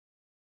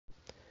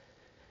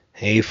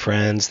Hey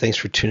friends, thanks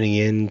for tuning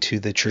in to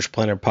the Church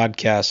Planner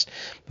Podcast.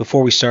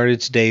 Before we started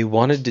today,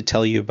 wanted to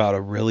tell you about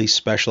a really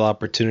special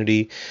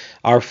opportunity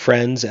our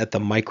friends at the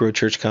Micro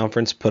Church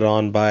Conference put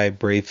on by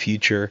Brave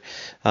Future,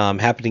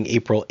 happening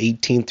April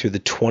 18th through the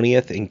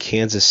 20th in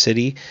Kansas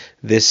City.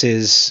 This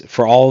is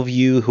for all of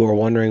you who are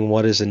wondering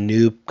what is a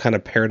new kind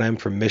of paradigm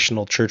for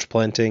missional church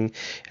planting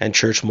and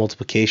church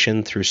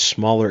multiplication through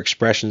smaller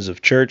expressions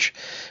of church,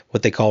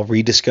 what they call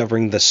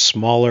rediscovering the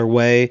smaller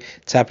way.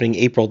 It's happening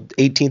April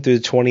 18th through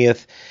the 20th.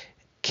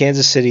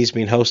 Kansas City is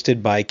being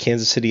hosted by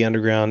Kansas City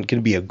Underground. Going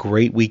to be a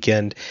great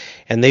weekend.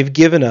 And they've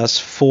given us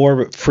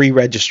 4 free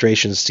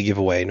registrations to give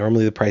away.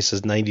 Normally the price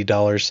is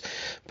 $90,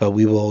 but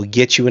we will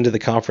get you into the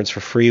conference for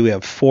free. We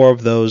have 4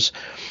 of those.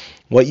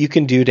 What you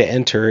can do to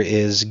enter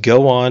is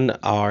go on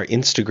our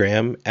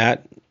Instagram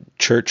at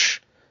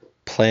Church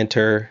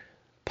Planter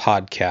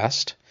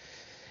Podcast.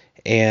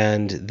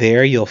 And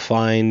there you'll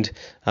find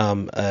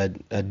a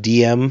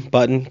DM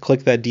button.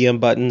 Click that DM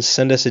button.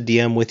 Send us a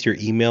DM with your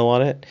email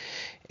on it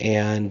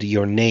and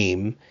your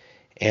name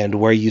and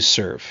where you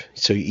serve.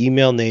 So you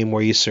email, name,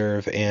 where you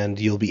serve, and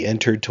you'll be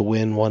entered to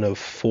win one of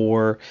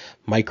 4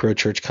 Micro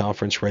Church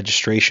Conference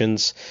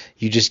registrations.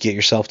 You just get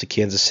yourself to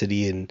Kansas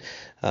City and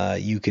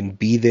you can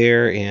be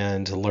there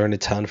and learn a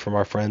ton from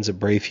our friends at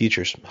Brave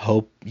Futures.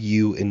 Hope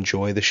you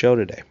enjoy the show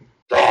today.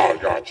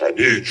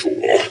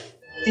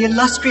 The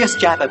illustrious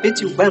Jabba bids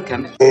you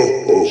welcome.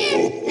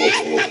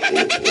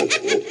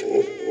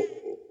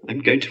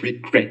 I'm going to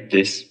regret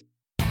this.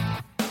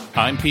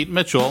 I'm Pete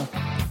Mitchell,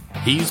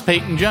 he's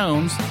Peyton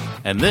Jones,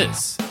 and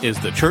this is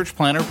the Church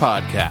Planner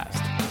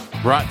Podcast,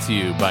 brought to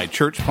you by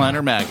Church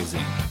Planner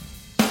Magazine.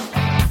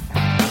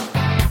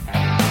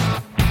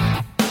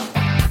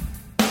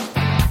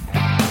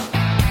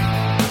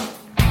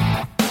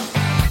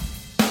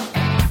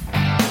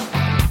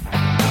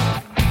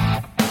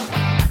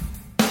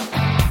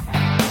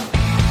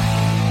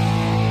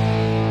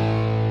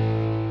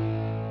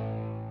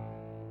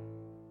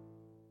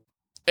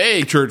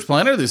 Hey, Church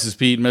Planner, this is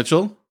Pete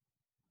Mitchell.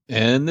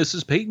 And this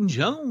is Peyton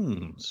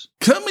Jones.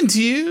 Coming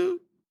to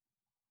you,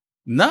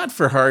 not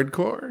for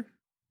hardcore,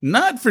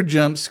 not for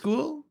jump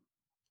school,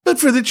 but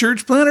for the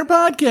Church Planner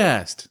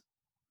Podcast.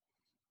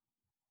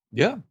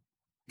 Yeah,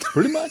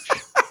 pretty much.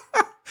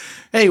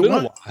 Hey,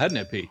 hadn't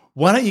it, Pete?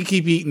 Why don't you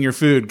keep eating your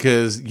food?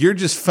 Because you're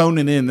just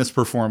phoning in this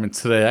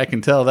performance today. I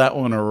can tell that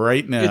one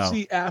right now. It's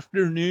the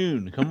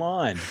afternoon. Come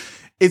on.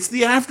 It's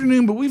the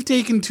afternoon, but we've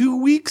taken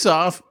 2 weeks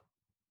off.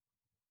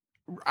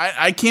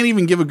 I can't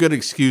even give a good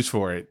excuse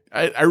for it.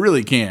 I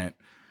really can't.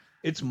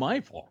 It's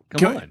my fault.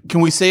 Come on.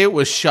 Can we say it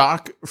was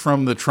shock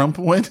from the Trump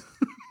win?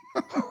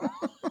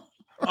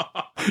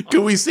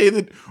 Can we say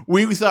that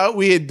we thought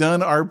we had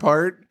done our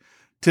part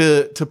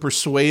to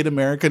persuade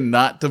America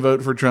not to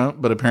vote for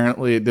Trump, but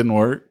apparently it didn't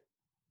work?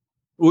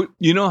 Well,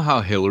 you know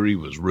how Hillary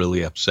was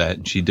really upset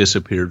and she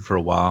disappeared for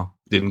a while?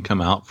 Didn't come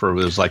out for, it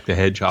was like the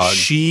hedgehog.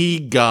 She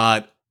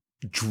got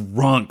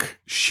drunk.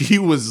 She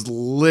was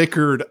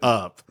liquored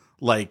up.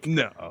 Like,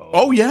 no.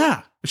 Oh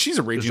yeah. She's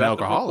a raging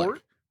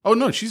alcoholic. Oh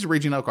no, she's a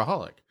raging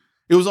alcoholic.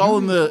 It was all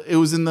in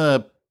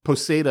the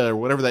Posada or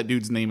whatever that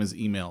dude's name is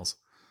emails.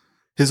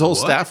 His whole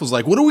staff was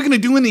like, what are we going to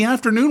do in the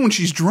afternoon when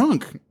she's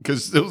drunk?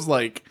 Because it was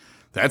like,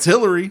 that's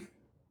Hillary.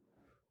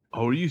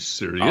 Oh, are you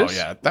serious? Oh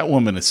yeah. That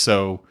woman is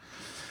so...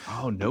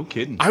 Oh, no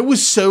kidding. I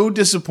was so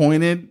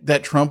disappointed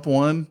that Trump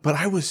won, but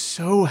I was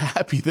so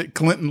happy that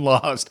Clinton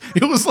lost.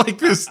 It was like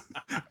this.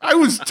 I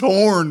was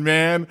torn,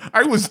 man.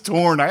 I was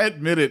torn. I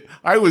admit it.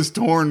 I was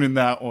torn in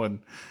that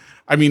one.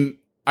 I mean,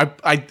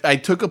 I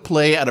took a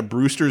play out of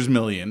Brewster's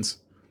Millions.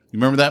 You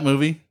remember that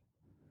movie?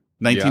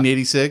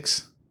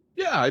 1986?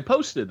 Yeah, I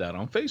posted that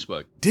on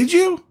Facebook. Did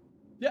you?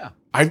 Yeah.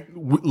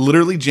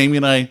 Literally, Jamie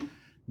and I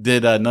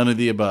did none of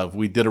the above.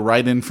 We did a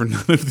write-in for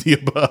none of the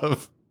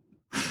above.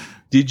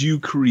 Did you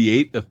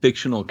create a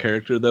fictional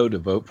character, though, to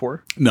vote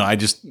for? No, I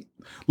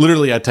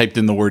typed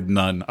in the word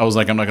none. I was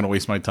like, I'm not going to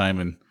waste my time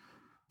and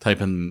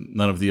type in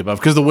none of the above.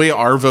 Because the way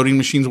our voting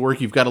machines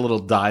work, you've got a little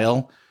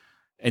dial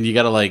and you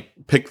got to like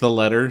pick the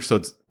letter. So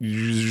it's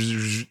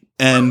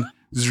N,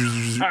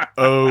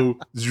 O,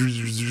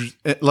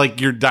 like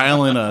you're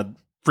dialing a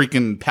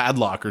freaking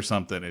padlock or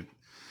something.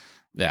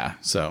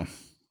 So.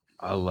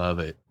 I love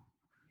it.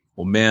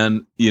 Well,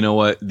 man, you know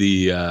what?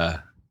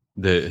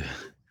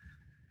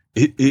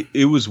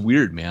 It was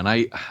weird, man.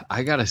 I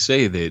gotta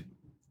say that.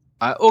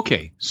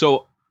 Okay,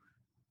 so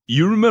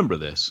you remember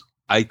this?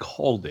 I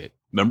called it.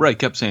 Remember, I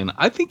kept saying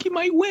I think he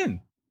might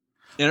win.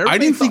 And I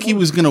didn't think he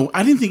was gonna.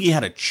 I didn't think he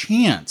had a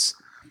chance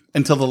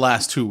until the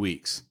last 2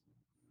 weeks.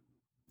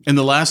 In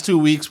the last 2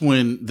 weeks,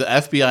 when the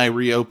FBI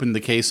reopened the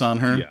case on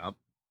her, yeah,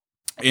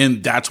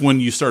 and that's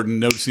when you started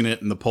noticing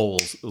it in the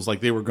polls. It was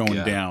like they were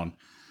going down,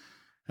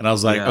 and I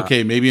was like,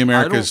 okay, maybe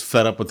America's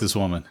fed up with this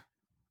woman.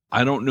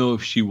 I don't know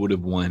if she would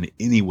have won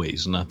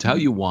anyways, and I'll tell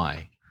you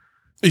why.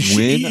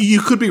 You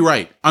could be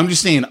right. I'm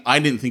just saying I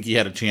didn't think he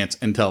had a chance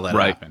until that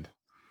happened.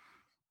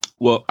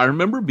 Well, I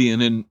remember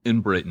being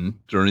in Britain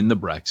during the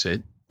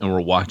Brexit, and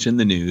we're watching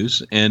the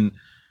news, and,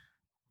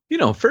 you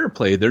know, fair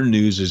play, their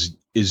news is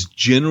is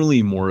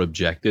generally more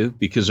objective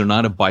because they're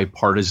not a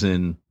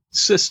bipartisan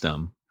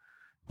system.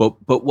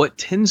 But what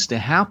tends to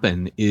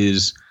happen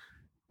is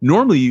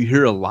normally you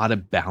hear a lot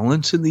of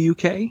balance in the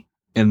UK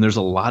and there's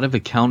a lot of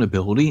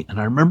accountability. And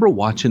I remember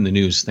watching the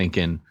news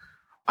thinking,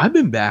 I've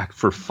been back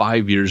for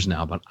 5 years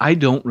now, but I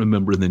don't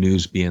remember the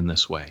news being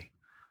this way.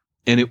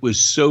 And it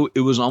was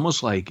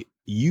almost like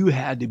you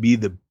had to be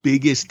the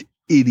biggest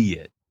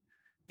idiot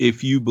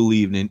if you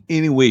believed in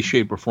any way,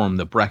 shape, or form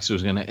that Brexit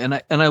was going to.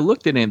 And I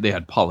looked at it. They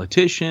had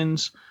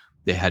politicians,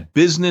 they had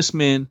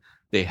businessmen,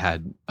 they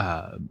had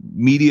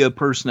media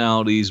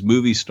personalities,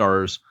 movie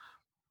stars,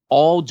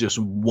 all just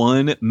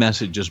one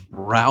message, just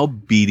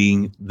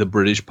browbeating the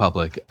British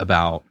public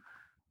about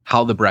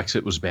how the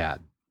Brexit was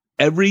bad.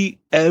 Every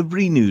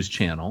news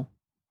channel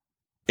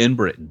in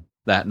Britain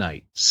that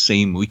night,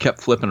 same. We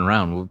kept flipping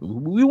around.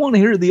 We want to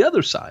hear the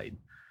other side.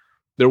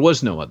 There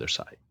was no other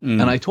side.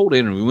 And I told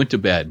Andrew, we went to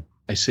bed.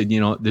 I said,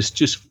 this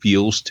just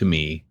feels to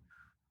me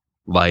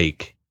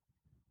like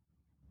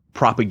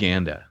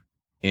propaganda.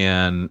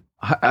 And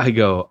I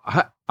go,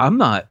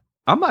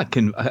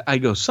 I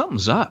go,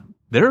 something's up.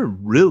 They're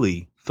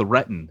really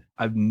threatened.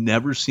 I've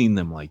never seen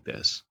them like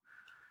this.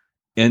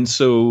 And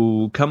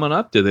so coming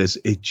up to this,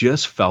 it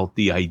just felt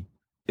the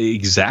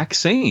exact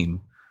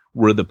same.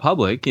 Where the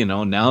public,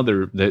 now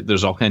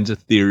there's all kinds of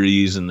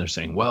theories, and they're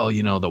saying, well,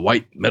 the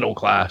white middle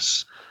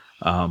class,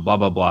 blah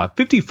blah blah.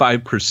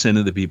 55%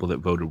 of the people that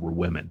voted were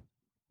women.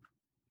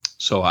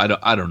 So I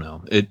don't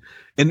know it.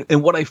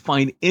 And what I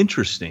find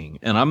interesting,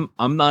 and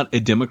I'm not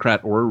a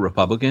Democrat or a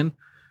Republican,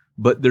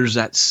 but there's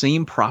that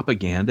same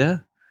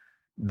propaganda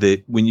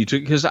that when you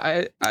took, because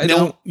I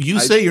don't. You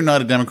say you're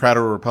not a Democrat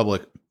or a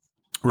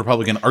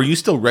Republican. Are you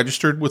still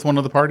registered with one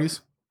of the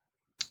parties?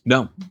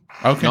 No.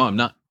 Okay. No, I'm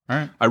not. All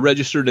right. I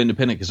registered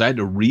independent because I had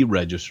to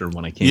re-register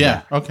when I came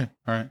back. Okay.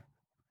 All right.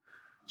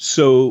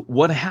 So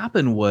what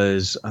happened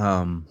was,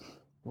 what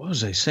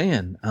was I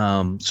saying?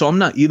 So I'm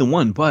not either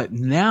one, but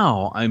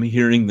now I'm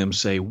hearing them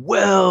say,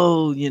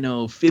 well,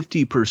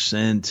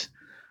 50%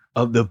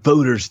 of the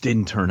voters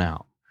didn't turn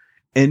out.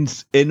 And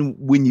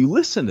when you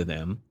listen to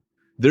them,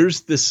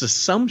 there's this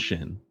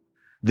assumption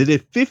that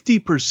if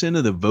 50%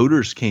 of the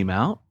voters came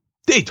out,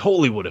 they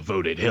totally would have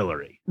voted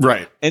Hillary.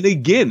 Right. And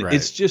again,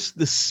 It's just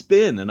the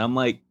spin. And I'm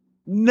like,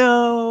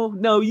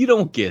 no, you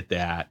don't get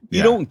that.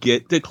 You don't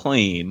get to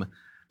claim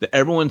that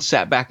everyone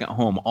sat back at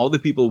home. All the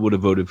people would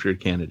have voted for your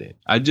candidate.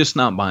 I'm just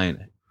not buying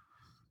it.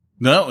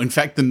 No, in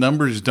fact, the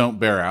numbers don't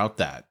bear out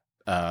that.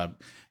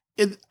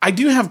 I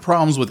do have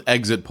problems with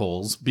exit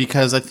polls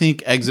because I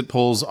think exit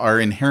polls are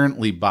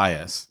inherently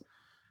biased.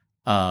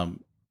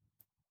 And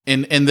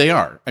they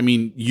are. I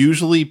mean,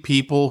 usually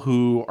people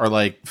who are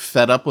like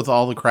fed up with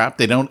all the crap,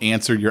 they don't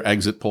answer your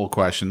exit poll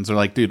questions. They're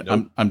like, dude,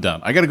 nope. I'm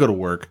done. I got to go to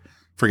work.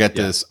 Forget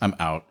this. I'm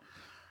out.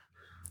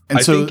 And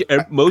I think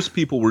most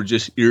people were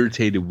just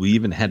irritated. We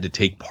even had to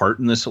take part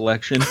in this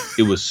election.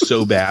 It was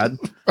so bad.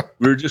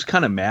 We were just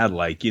kind of mad.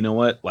 Like, you know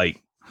what?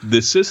 Like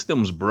the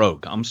system's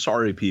broke. I'm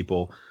sorry,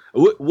 people.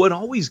 What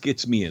always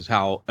gets me is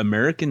how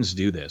Americans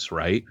do this,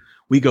 right?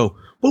 We go,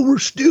 but we're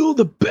still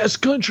the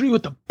best country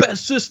with the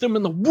best system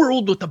in the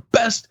world with the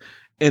best.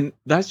 And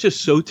that's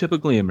just so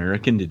typically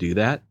American to do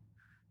that.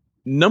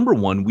 Number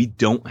one, we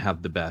don't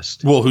have the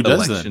best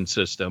election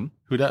system.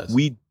 Who does?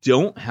 We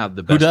don't have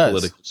the best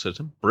political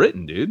system.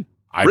 Britain, dude.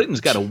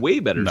 Britain's got a way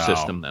better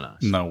system than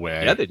us. No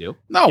way. Yeah, they do.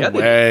 No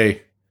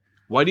way.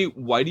 Why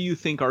do you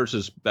think ours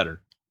is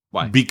better?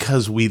 Why?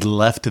 Because we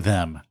left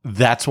them.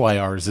 That's why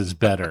ours is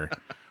better.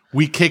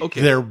 We kicked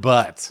their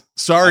butt.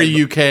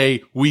 Sorry,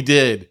 UK. We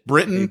did.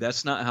 Britain. Hey,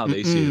 that's not how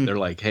they see it. They're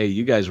like, hey,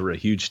 you guys were a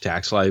huge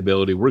tax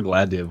liability. We're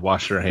glad to have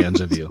washed our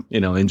hands of you.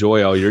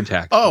 Enjoy all your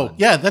tax. Oh,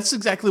 yeah. That's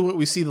exactly what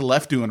we see the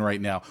left doing right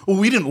now. Well,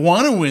 we didn't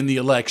want to win the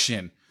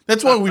election.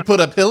 That's why we put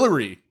up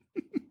Hillary.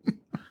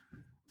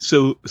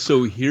 So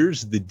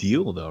here's the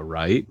deal, though,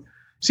 right?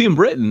 See, in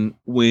Britain,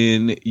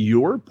 when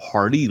your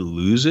party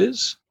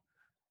loses,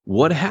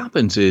 what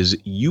happens is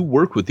you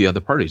work with the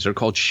other parties. They're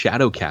called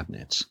shadow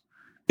cabinets.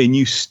 And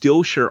you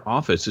still share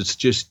office. It's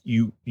just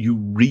you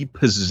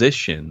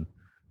reposition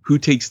who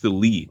takes the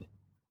lead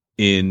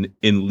in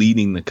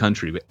leading the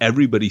country, but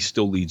everybody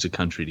still leads the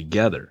country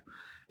together.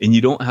 And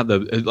you don't have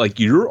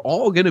you're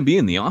all going to be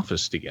in the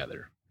office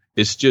together.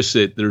 It's just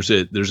that there's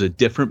a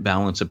different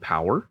balance of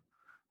power,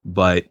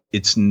 but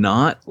it's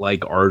not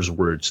like ours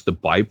where it's the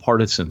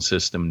bipartisan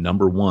system,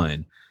 number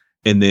one.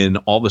 And then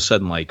all of a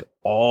sudden, like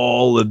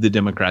all of the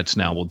Democrats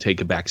now will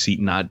take a back seat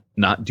and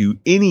not do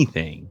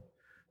anything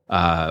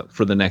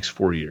for the next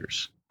 4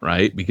 years,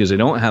 right? Because they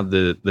don't have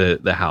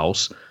the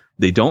House,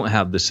 they don't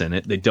have the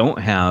Senate, they don't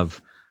have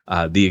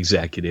the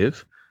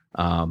executive.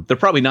 They're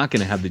probably not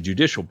going to have the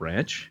judicial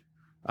branch.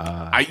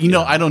 I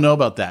don't know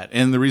about that,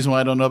 and the reason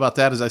why I don't know about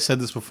that is I said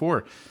this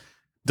before.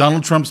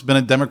 Donald Trump's been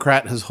a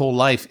Democrat his whole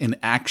life in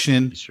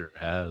action. He sure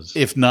has,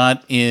 if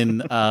not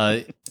in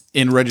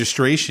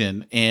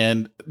registration.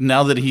 And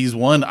now that he's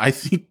won, I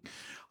think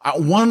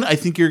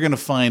you're going to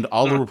find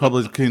all the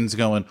Republicans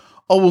going,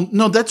 oh, well,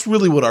 no, that's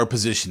really what our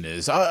position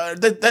is.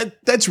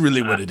 That's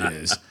really what it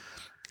is.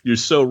 You're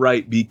so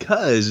right,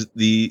 because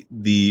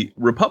the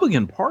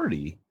Republican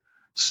Party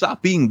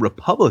stopped being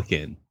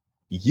Republican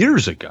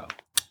years ago.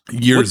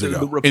 Years What the-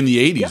 ago, the in the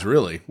 80s, Yeah.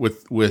 really,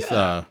 with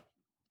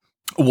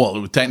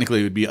well,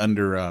 technically it would be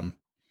under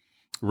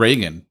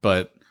Reagan,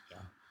 but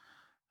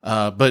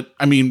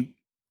I mean,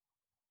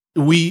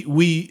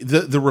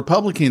 the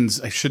Republicans,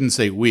 I shouldn't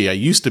say we. I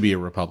used to be a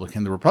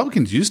Republican. The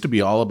Republicans used to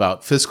be all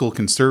about fiscal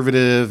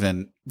conservative,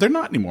 and they're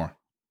not anymore.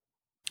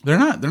 They're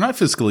not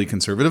fiscally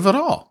conservative at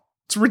all.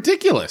 It's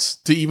ridiculous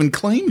to even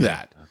claim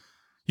that.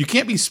 You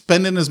can't be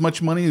spending as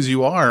much money as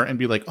you are and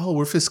be like, oh,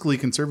 we're fiscally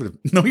conservative.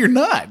 No, you're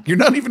not. You're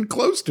not even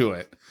close to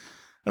it.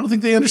 I don't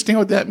think they understand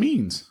what that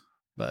means.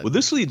 But Well,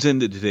 this leads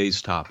into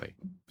today's topic.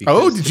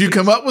 oh, because did you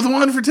come up with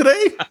one for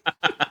today?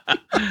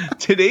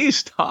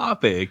 Today's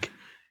topic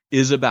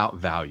is about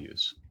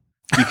values,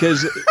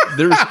 because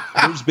there's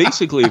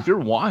basically, if you're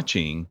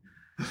watching,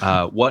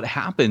 what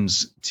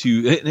happens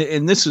to,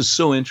 and this is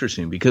so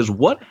interesting, because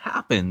what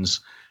happens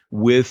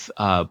with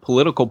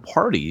political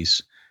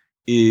parties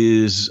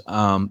is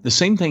the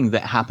same thing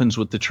that happens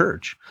with the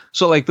church.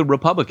 So like the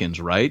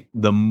Republicans, right?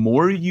 The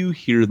more you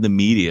hear the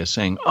media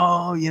saying,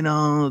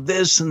 oh,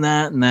 this and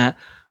that,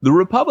 the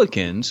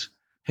Republicans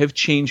have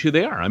changed who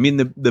they are. I mean,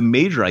 the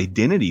major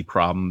identity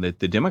problem that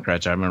the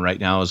Democrats are having right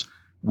now is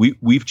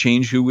we've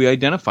changed who we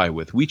identify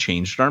with. We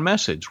changed our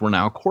message. We're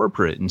now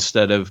corporate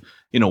instead of,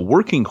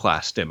 working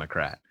class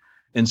Democrat.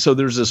 And so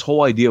there's this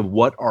whole idea of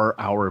what are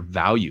our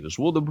values?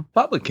 Well, the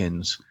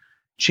Republicans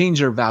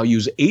changed their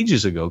values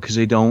ages ago because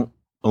they don't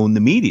own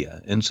the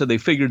media. And so they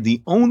figured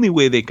the only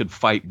way they could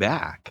fight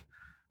back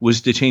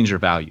was to change their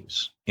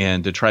values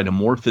and to try to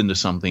morph into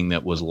something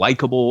that was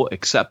likable,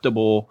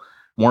 acceptable,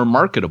 more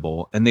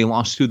marketable. And they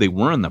lost who they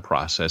were in the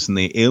process, and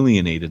they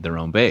alienated their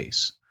own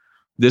base.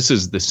 This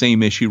is the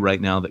same issue right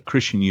now that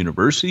Christian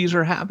universities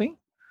are having.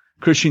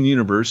 Christian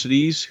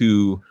universities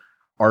who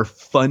are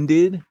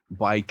funded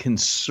by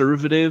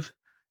conservative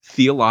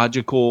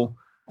theological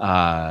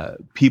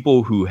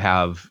people who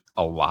have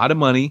a lot of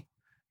money.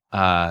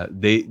 But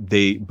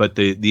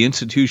the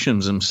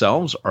institutions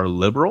themselves are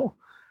liberal.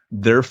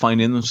 They're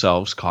finding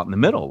themselves caught in the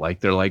middle. Like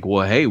they're like,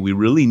 well, hey, we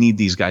really need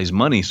these guys'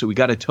 money, so we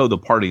got to toe the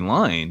party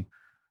line.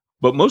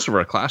 But most of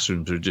our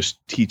classrooms are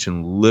just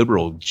teaching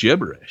liberal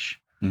gibberish.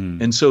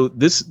 And so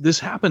this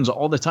happens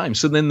all the time.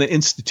 So then the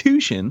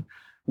institution,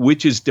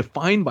 which is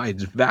defined by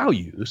its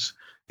values,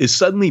 is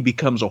suddenly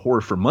becomes a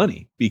whore for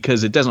money,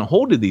 because it doesn't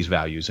hold to these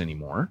values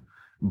anymore,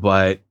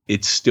 but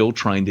it's still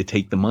trying to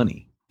take the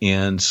money.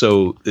 And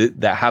so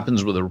that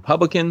happens with the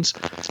Republicans.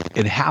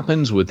 It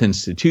happens with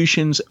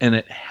institutions, and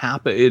it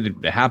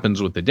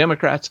happens with the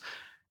Democrats.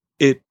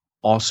 It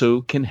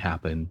also can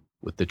happen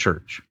with the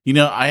church.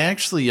 I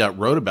actually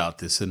wrote about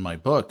this in my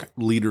book,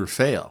 Lead or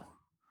Fail.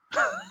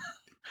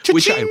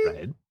 Which I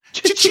read.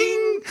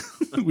 Cha-ching!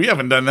 We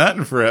haven't done that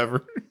in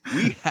forever.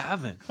 We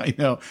haven't. I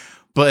know.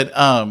 But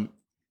I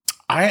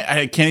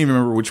can't even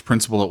remember which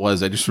principle it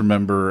was. I just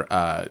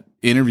remember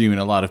interviewing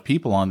a lot of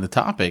people on the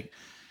topic.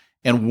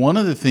 And one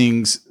of the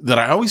things that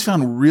I always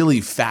found really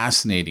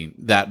fascinating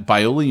that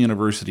Biola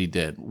University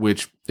did,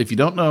 which if you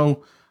don't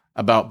know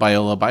about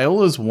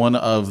Biola is one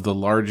of the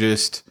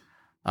largest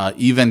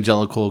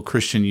evangelical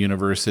Christian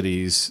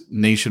universities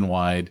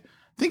nationwide.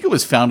 I think it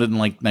was founded in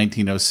like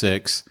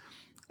 1906.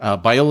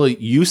 Biola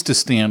used to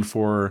stand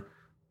for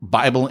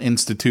Bible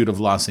Institute of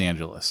Los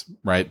Angeles,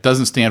 right?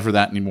 Doesn't stand for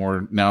that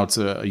anymore. Now it's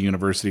a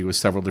university with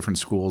several different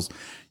schools.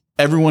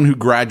 Everyone who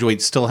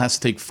graduates still has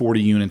to take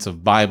 40 units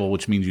of Bible,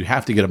 which means you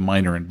have to get a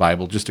minor in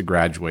Bible just to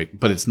graduate.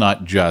 But it's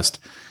not just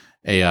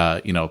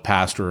a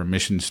pastor or a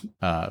missions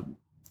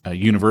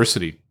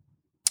university.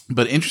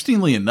 But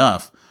interestingly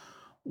enough,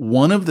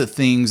 one of the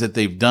things that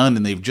they've done,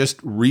 and they've just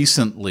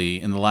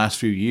recently in the last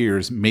few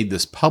years made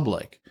this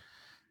public,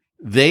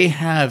 they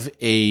have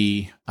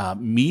a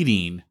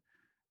meeting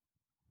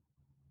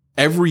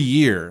every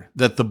year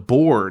that the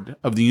board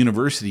of the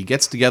university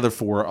gets together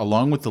for,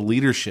 along with the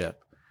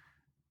leadership,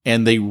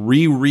 and they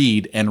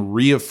reread and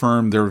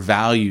reaffirm their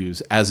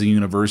values as a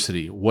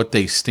university, what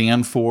they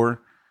stand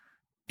for,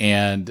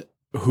 and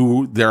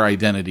who their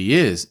identity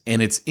is.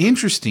 And it's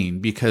interesting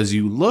because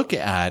you look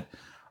at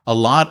a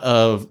lot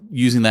of,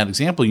 using that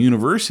example,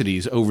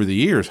 universities over the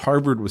years.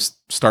 Harvard was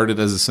started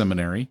as a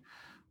seminary.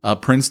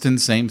 Princeton,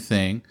 same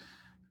thing.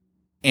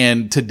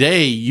 And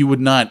today you would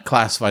not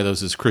classify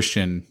those as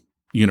Christian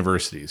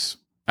universities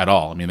at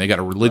all. I mean, they got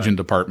a religion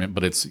department,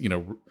 but it's,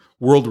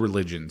 world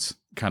religions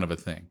kind of a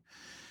thing.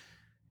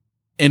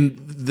 And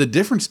the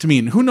difference to me,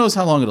 and who knows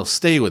how long it'll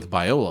stay with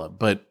Biola,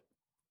 but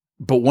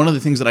one of the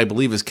things that I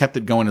believe has kept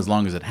it going as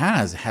long as it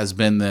has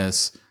been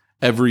this: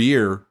 every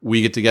year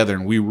we get together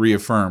and we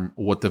reaffirm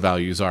what the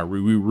values are.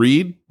 We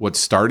read what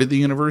started the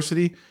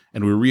university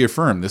and we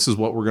reaffirm this is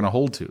what we're going to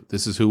hold to.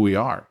 This is who we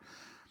are.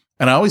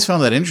 And I always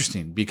found that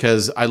interesting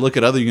because I look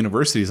at other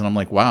universities and I'm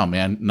like, wow,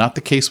 man, not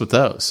the case with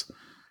those.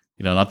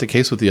 Not the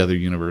case with the other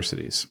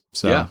universities.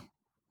 So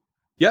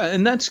yeah,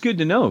 and that's good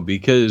to know,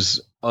 because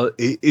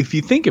if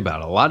you think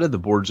about it, a lot of the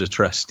boards of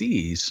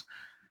trustees,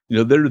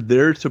 they're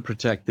there to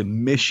protect the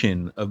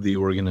mission of the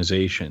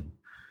organization.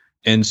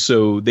 And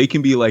so they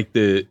can be like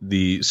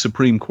the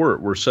Supreme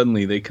Court, where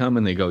suddenly they come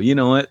and they go, you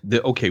know what?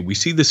 Okay, we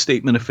see the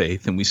statement of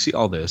faith and we see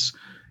all this,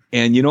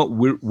 and you know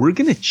we're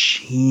going to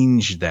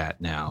change that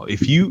now.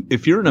 If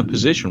you're in a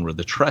position where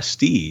the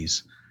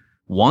trustees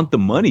want the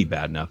money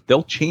bad enough,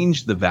 they'll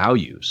change the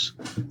values.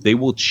 They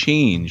will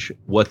change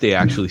what they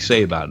actually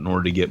say about it in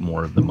order to get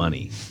more of the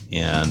money.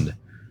 And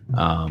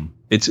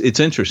it's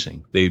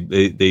interesting. They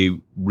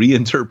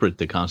reinterpret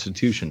the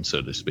Constitution,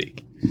 so to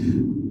speak.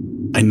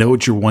 I know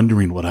what you're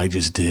wondering. What I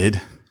just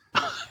did.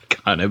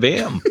 Kind of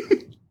am.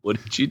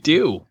 What did you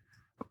do?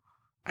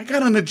 I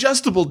got an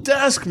adjustable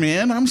desk,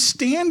 man. I'm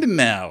standing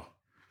now.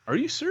 Are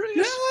you serious?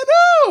 Yeah, I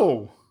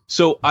know.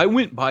 So I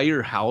went by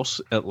your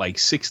house at like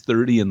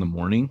 6:30 in the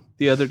morning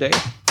the other day.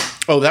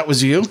 Oh, that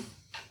was you?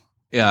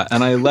 Yeah,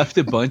 and I left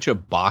a bunch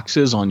of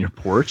boxes on your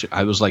porch.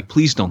 I was like,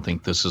 please don't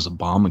think this is a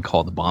bomb and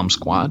call the bomb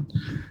squad.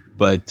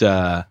 But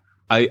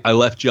I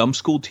left Jump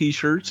School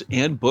T-shirts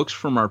and books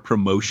from our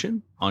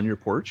promotion on your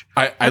porch.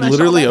 I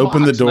literally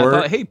opened the door.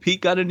 I thought, hey,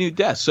 Pete got a new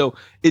desk. So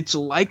it's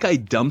like I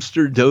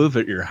dumpster dove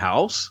at your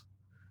house.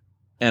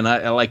 And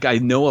I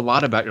know a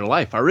lot about your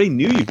life. I already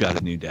knew you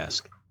got a new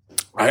desk.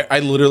 I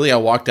literally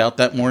walked out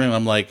that morning and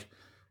I'm like,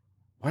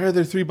 why are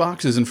there 3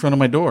 boxes in front of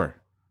my door?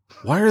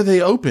 Why are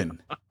they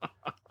open?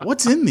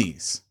 What's in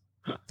these?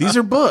 These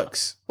are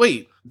books.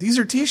 Wait, these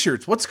are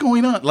T-shirts. What's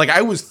going on? Like,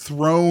 I was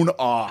thrown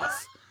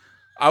off.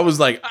 I was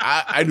like,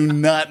 I do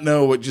not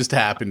know what just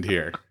happened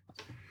here.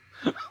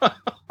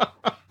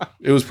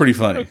 It was pretty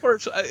funny. Of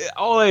course,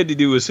 all I had to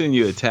do was send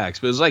you a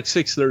text, but it was like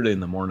 6:30 in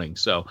the morning.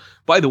 So,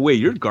 by the way,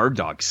 your guard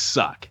dogs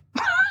suck.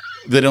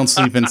 They don't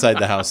sleep inside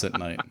the house at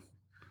night.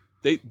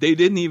 They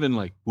didn't even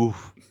like.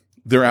 Oof.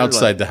 They're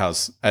outside the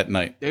house at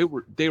night.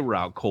 They were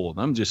out cold.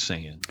 I'm just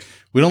saying.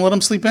 We don't let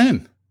them sleep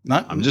in.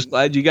 I'm just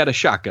glad you got a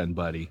shotgun,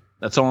 buddy.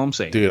 That's all I'm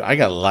saying. Dude, I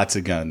got lots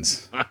of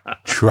guns.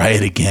 Try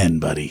it again,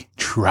 buddy.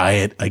 Try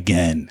it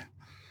again.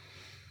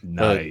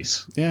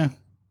 Nice. Yeah.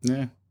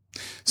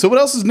 So what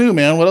else is new,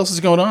 man? What else is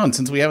going on?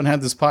 Since we haven't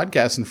had this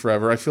podcast in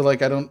forever, I feel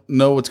like I don't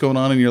know what's going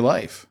on in your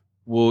life.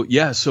 Well,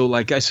 yeah. So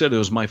like I said, it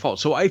was my fault.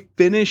 So I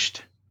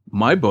finished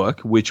my book,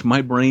 which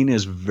my brain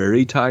is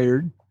very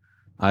tired.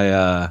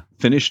 I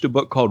finished a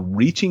book called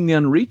Reaching the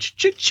Unreached.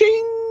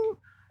 Cha-ching!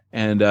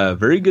 And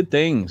very good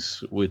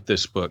things with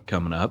this book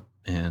coming up.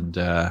 And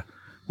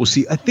we'll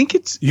see. I think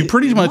You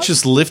pretty much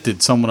just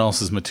lifted someone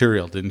else's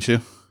material, didn't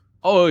you?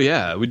 Oh,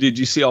 yeah. Did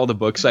you see all the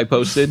books I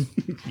posted?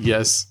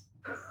 Yes.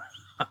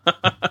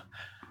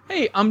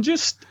 Hey, I'm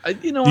just,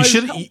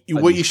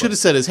 what you should have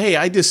said is, hey,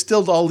 I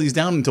distilled all these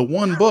down into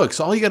one book.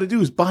 So all you got to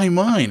do is buy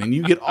mine and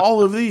you get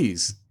all of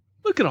these.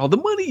 Look at all the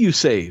money you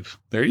save.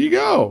 There you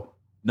go.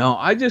 No,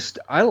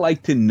 I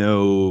like to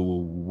know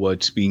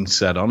what's being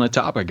said on a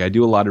topic. I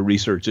do a lot of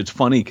research. It's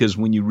funny because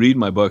when you read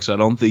my books, I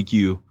don't think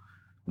you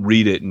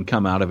read it and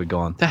come out of it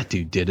going, that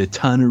dude did a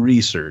ton of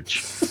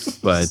research.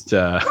 But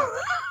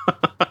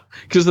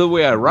because of the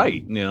way I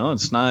write,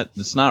 it's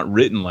not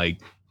written like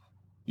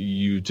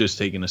you just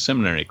taking a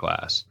seminary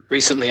class.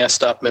 Recently, I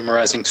stopped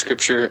memorizing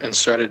scripture and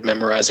started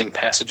memorizing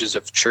passages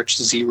of Church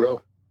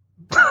Zero.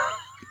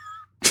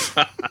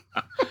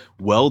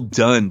 Well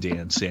done,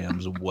 Dan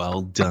Sams.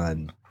 Well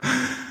done.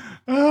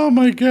 Oh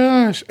my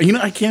gosh.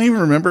 I can't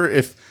even remember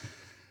if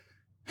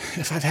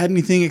I've had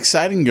anything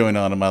exciting going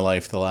on in my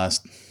life the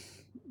last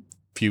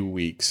few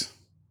weeks.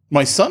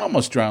 My son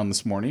almost drowned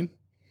this morning.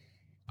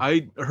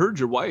 I heard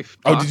your wife.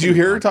 Oh, did you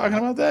hear her talking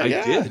about that? I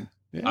did.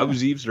 Yeah. I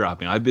was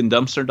eavesdropping. I've been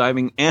dumpster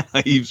diving and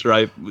I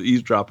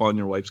eavesdrop on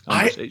your wife's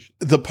conversation.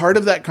 The part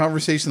of that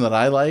conversation that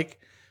I like,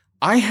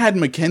 I had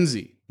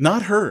Mackenzie,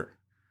 not her.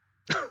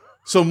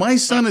 So my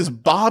son is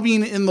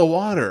bobbing in the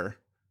water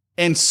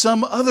and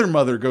some other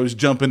mother goes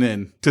jumping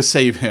in to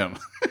save him.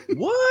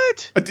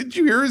 What? Did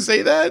you hear her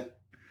say that?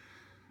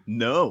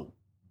 No.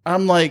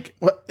 I'm like,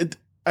 what?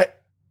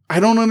 I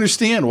don't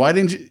understand. Why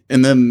didn't you?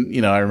 And then,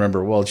 I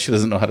remember, well, she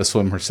doesn't know how to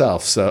swim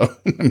herself. So,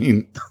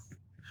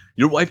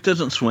 Your wife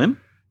doesn't swim?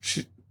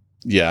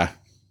 Yeah.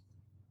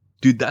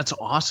 Dude, that's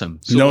awesome.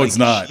 So no, it's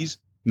not.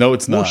 No,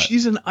 it's not. Well,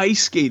 she's an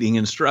ice skating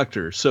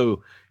instructor.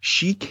 So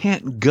she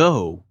can't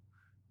go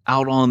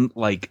out on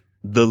like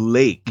the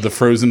lake. The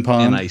frozen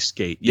pond? And ice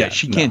skate. Yeah,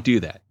 she can't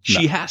do that.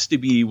 She has to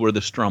be where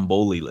the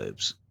Stromboli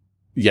lives.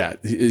 Yeah.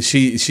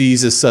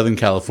 She's a Southern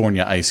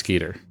California ice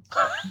skater.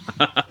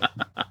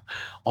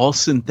 All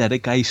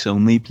synthetic ice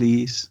only,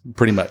 please.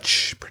 Pretty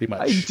much.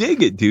 I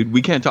dig it, dude.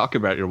 We can't talk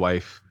about your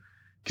wife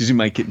because you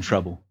might get in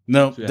trouble.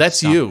 No, so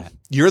that's you. That.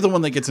 You're the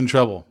one that gets in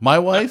trouble. My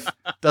wife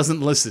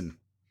doesn't listen.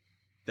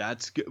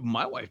 That's good.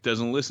 My wife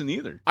doesn't listen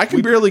either. I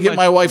can barely get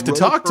my wife to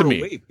talk to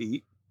me.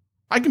 Pete.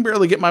 I can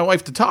barely get my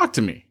wife to talk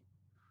to me.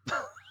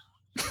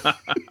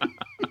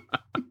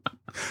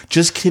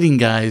 Just kidding,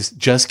 guys.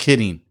 Just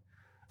kidding.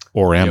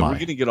 Or am I? We're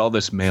going to get all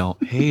this mail.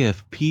 Hey,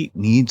 if Pete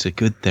needs a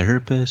good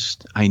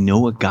therapist, I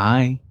know a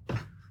guy.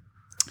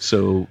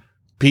 So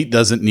Pete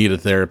doesn't need a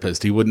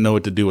therapist. He wouldn't know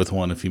what to do with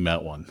one if he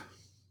met one.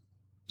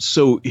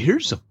 So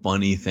here's a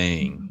funny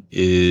thing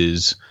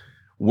is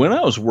when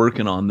I was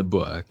working on the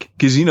book,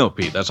 because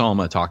Pete, that's all I'm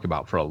going to talk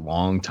about for a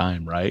long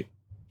time, right?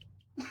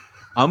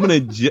 I'm gonna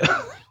you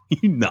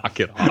knock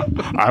it off.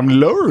 I'm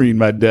lowering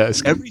my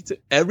desk.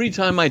 Every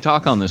time I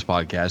talk on this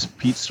podcast,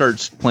 Pete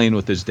starts playing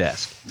with his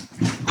desk.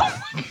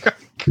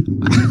 You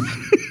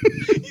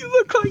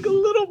look like a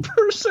little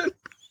person.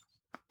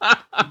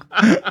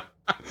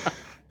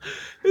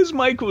 His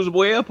mic was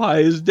way up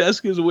high. His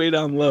desk is way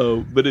down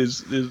low, but his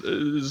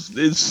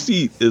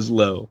seat is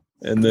low.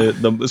 And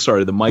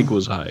the mic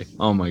was high.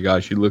 Oh my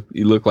gosh, you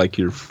look like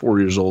you're 4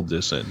 years old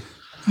this end.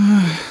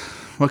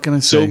 What can I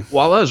say? So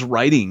while I was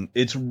writing,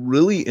 it's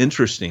really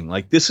interesting.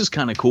 Like, this is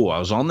kind of cool. I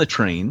was on the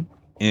train,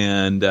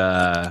 and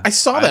I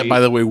saw that, by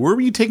the way. Where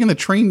were you taking the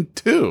train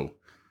to?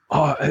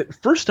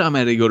 First time I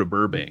had to go to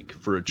Burbank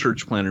for a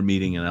church planner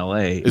meeting in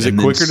LA. Is it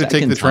quicker to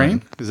take the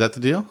train? Is that the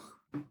deal?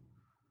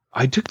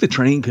 I took the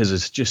train because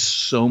it's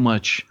just so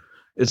much.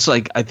 It's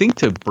like, I think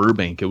to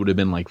Burbank, it would have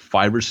been like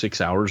 5 or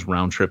 6 hours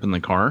round trip in the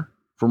car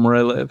from where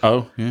I live.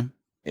 Oh, yeah.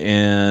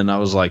 And I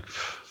was like,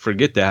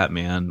 forget that,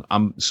 man.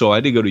 So I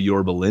had to go to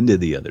Yorba Linda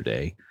the other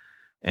day.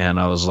 And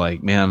I was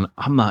like, man,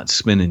 I'm not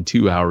spending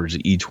 2 hours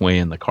each way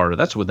in the car.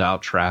 That's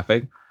without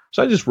traffic.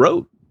 So I just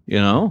wrote,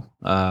 you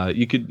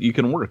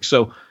can work.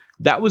 So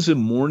that was the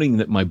morning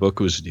that my book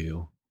was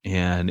due.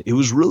 And it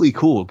was really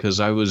cool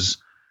because I was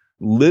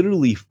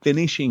literally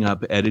finishing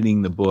up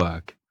editing the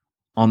book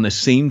on the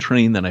same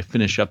train that I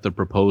finished up the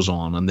proposal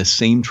on the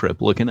same trip,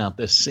 looking out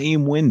the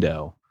same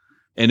window.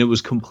 And it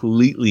was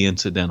completely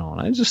incidental.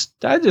 And I just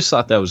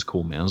thought that was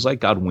cool, man. It was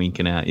like God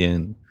winking at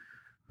you,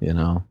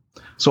 and,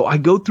 So I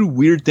go through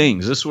weird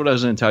things. This is what I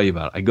was going to tell you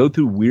about. I go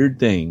through weird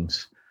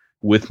things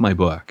with my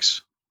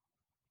books.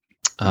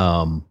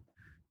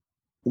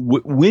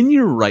 When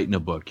you're writing a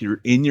book,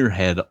 you're in your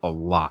head a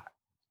lot.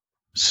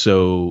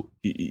 So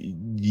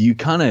you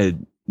kind of,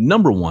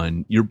 number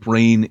one, your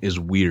brain is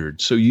weird.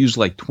 So use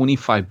like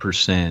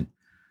 25%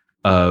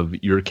 of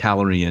your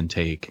calorie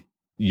intake.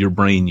 Your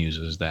brain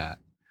uses that.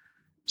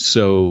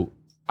 So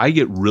I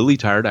get really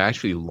tired. I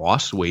actually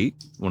lost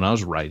weight when I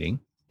was writing,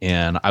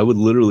 and I would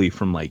literally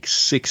from like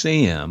 6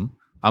 a.m.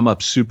 I'm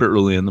up super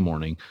early in the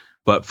morning,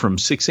 but from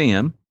 6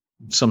 a.m.,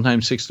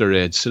 sometimes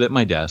 6:30, I'd sit at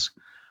my desk.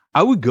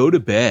 I would go to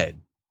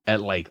bed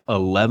at like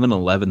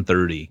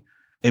 11:30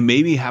 and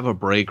maybe have a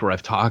break where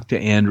I've talked to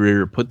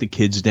Andrea or put the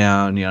kids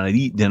down. I'd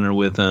eat dinner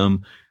with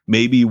them,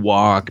 maybe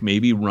walk,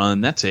 maybe run.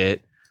 That's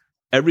it.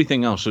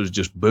 Everything else was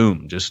just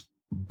boom, just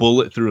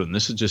bullet through. And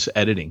this is just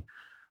editing.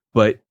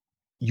 But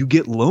you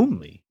get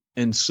lonely.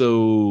 And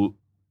so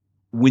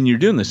when you're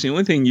doing this, the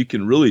only thing you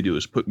can really do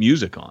is put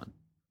music on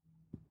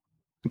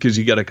because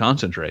you got to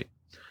concentrate.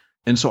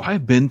 And so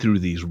I've been through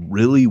these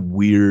really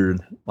weird,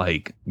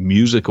 like,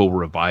 musical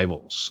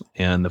revivals.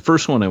 And the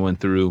first one I went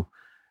through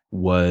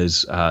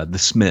was the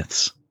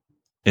Smiths.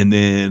 And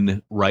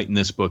then writing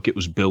this book, it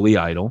was Billy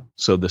Idol.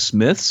 So the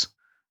Smiths,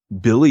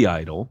 Billy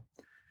Idol.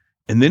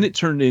 And then it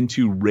turned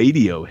into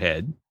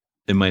Radiohead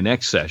in my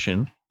next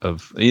session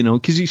of,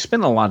 because you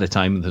spend a lot of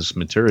time with this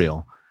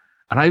material.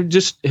 And I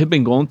just have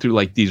been going through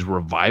like these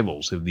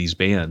revivals of these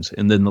bands.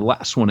 And then the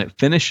last one, it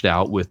finished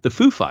out with the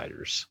Foo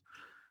Fighters.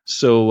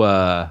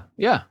 So,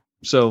 yeah.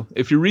 So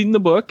if you're reading the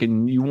book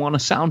and you want a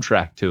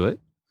soundtrack to it,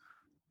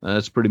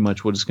 that's pretty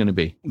much what it's going to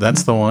be.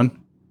 That's the one.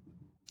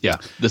 Yeah.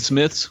 The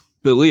Smiths,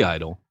 Billy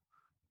Idol,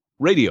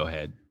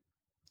 Radiohead,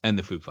 and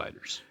the Foo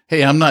Fighters.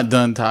 Hey, I'm not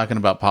done talking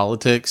about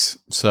politics.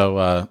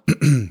 So,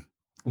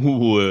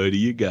 what do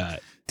you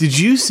got? Did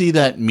you see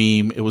that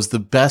meme? It was the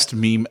best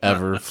meme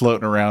ever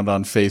floating around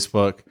on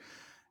Facebook.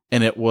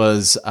 And it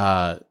was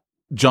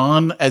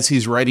John as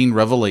he's writing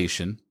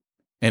Revelation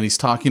and he's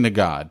talking to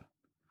God.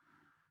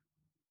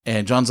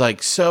 And John's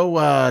like,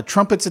 so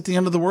trumpets at the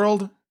end of the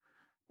world?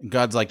 And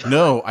God's like,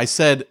 no, I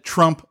said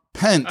Trump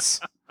Pence.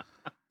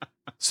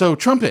 So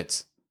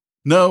trumpets.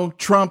 No,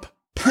 Trump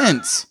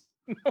Pence.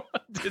 No, I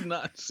did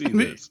not see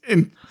this.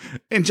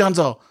 And John's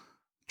all,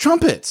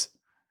 trumpets.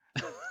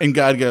 And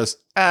God goes,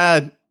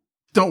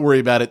 don't worry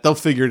about it. They'll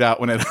figure it out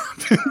when it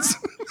happens.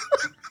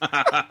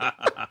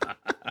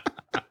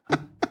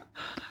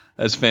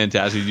 That's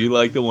fantastic. Do you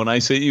like the one I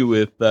sent you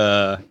with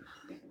the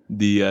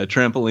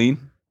trampoline?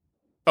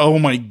 Oh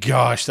my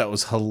gosh, that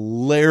was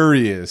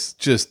hilarious.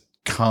 Just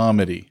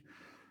comedy.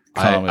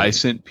 I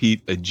sent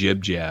Pete a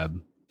jib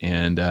jab,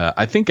 and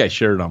I think I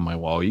shared it on my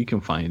wall. You can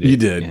find it. You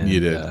did. And,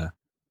 you did.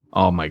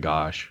 Oh my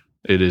gosh.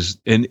 It is.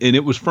 And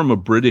it was from a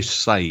British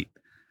site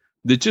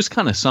that just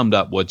kind of summed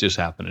up what just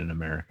happened in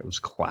America. It was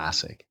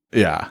classic.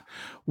 Yeah.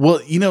 Well,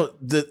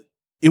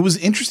 it was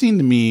interesting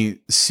to me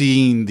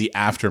seeing the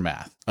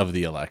aftermath of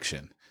the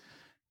election.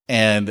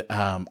 And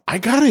I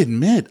got to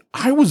admit,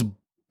 I was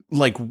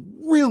like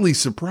really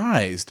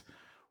surprised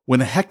when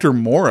Hector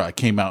Mora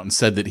came out and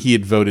said that he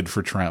had voted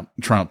for Trump.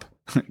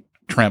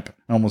 I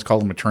almost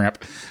called him a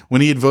tramp.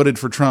 When he had voted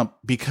for Trump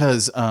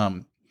because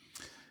a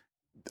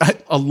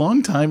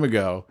long time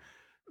ago,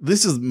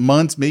 this is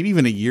months, maybe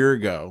even a year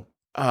ago,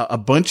 a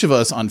bunch of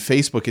us on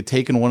Facebook had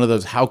taken one of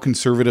those "How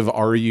conservative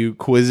are you?"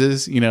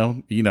 quizzes. You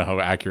know how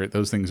accurate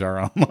those things are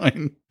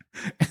online.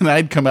 And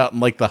I'd come out in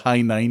like the high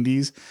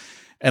 90s.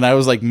 And I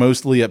was like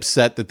mostly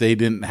upset that they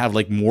didn't have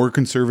like more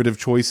conservative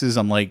choices.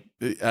 I'm like,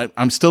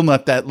 I'm still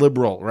not that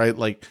liberal, right?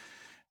 Like,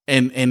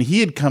 and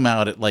he had come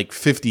out at like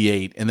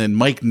 58, and then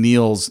Mike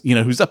Neal's,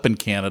 who's up in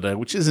Canada,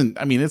 which isn't,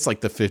 I mean, it's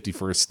like the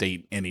 51st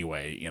state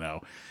anyway,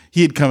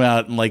 he had come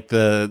out in like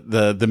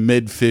the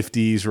mid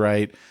 50s,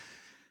 right?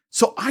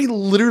 So I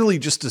literally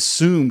just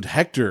assumed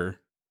Hector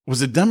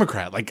was a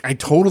Democrat. Like, I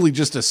totally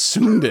just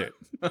assumed it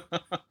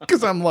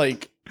because I'm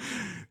like,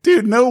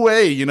 dude, no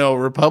way,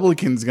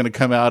 Republicans going to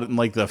come out in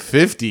like the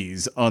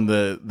 50s on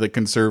the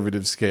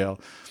conservative scale.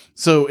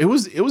 So it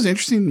was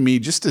interesting to me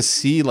just to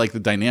see like the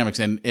dynamics,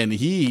 and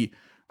he,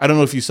 I don't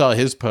know if you saw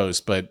his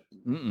post, but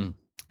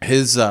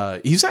he's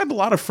had a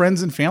lot of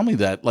friends and family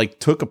that like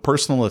took a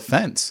personal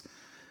offense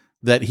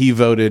that he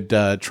voted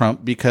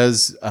Trump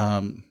because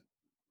of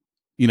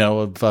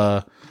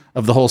the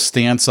whole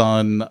stance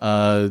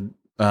on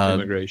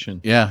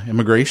immigration. Yeah,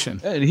 immigration.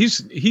 And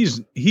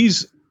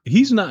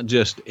he's not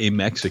just a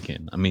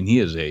Mexican. I mean, he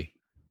is a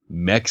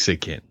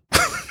Mexican.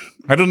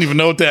 I don't even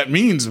know what that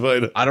means,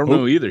 but I don't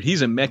know either.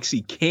 He's a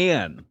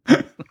Mexican.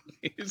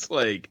 He's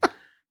like,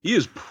 he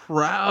is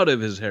proud of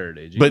his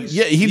heritage. But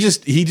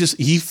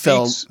he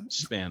felt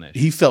Spanish.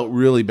 He felt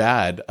really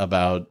bad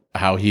about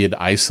how he had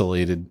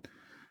isolated,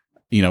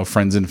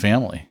 friends and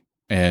family.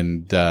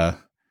 And so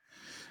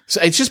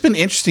it's just been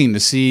interesting to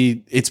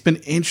see. It's been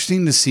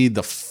interesting to see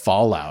the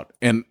fallout.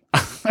 And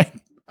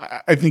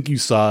I think you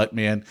saw it,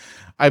 man.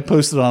 I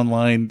posted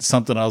online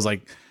something. I was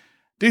like,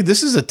 dude,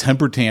 this is a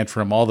temper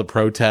tantrum, all the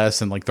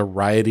protests and like the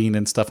rioting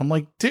and stuff. I'm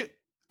like, dude,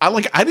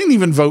 I didn't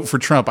even vote for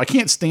Trump. I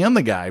can't stand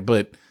the guy,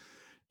 but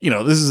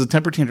this is a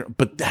temper tantrum.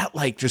 But that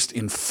like just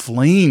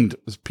inflamed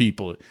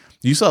people.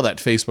 You saw that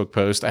Facebook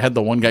post. I had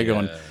the one guy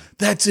going,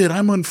 that's it,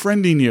 I'm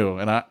unfriending you.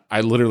 And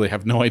I literally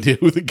have no idea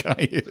who the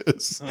guy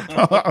is.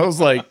 I was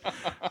like,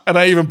 and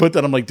I even put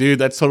that, I'm like, dude,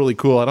 that's totally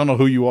cool. I don't know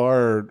who you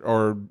are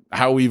or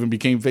how we even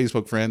became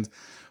Facebook friends.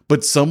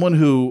 But someone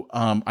who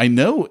I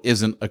know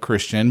isn't a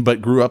Christian,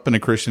 but grew up in a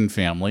Christian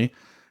family.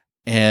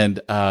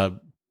 And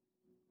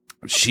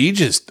she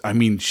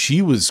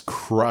was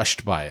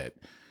crushed by it.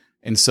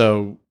 And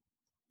so,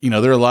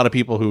 there are a lot of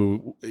people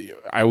who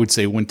I would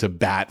say went to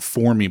bat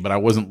for me, but I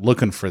wasn't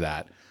looking for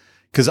that.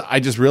 Because I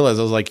just realized,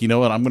 I was like, you know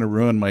what, I'm going to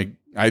ruin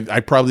I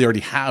probably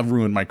already have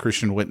ruined my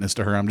Christian witness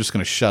to her. I'm just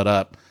going to shut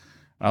up.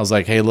 I was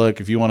like, hey,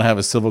 look, if you want to have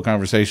a civil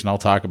conversation, I'll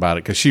talk about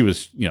it. Because she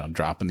was,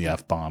 dropping the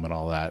F-bomb and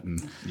all that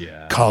and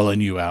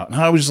calling you out.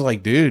 And I was just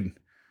like, dude,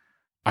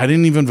 I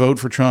didn't even vote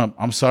for Trump.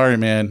 I'm sorry,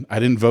 man. I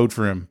didn't vote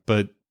for him.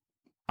 But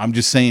I'm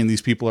just saying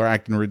these people are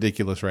acting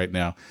ridiculous right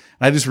now.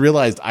 And I just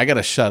realized I got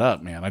to shut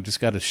up, man. I just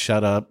got to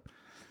shut up.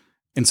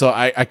 And so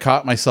I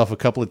caught myself a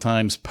couple of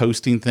times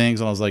posting things.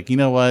 And I was like, you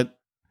know what?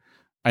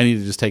 I need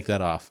to just take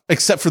that off,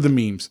 except for the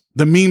memes.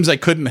 The memes I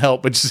couldn't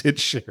help but just hit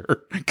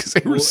share because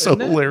they were so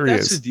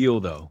hilarious. That's the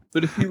deal, though.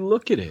 But if you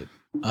look at it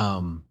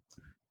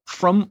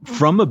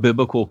from a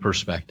biblical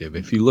perspective,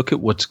 if you look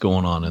at what's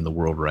going on in the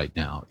world right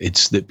now,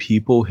 it's that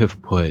people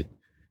have put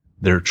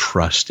their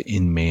trust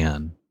in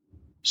man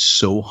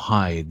so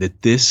high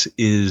that this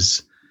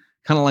is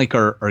kind of like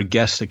our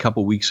guest a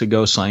couple weeks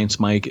ago, Science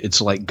Mike.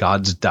 It's like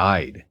God's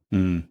died.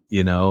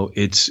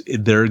 It's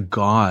their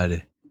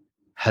God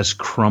has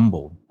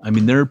crumbled. I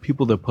mean, there are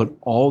people that put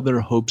all their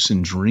hopes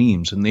and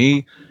dreams,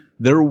 and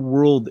their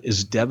world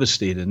is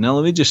devastated. Now,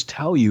 let me just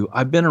tell you,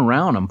 I've been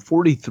around. I'm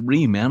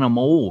 43, man. I'm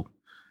old.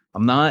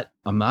 I'm not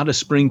a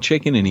spring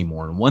chicken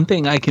anymore. And one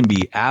thing I can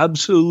be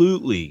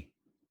absolutely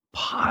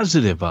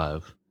positive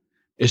of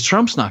is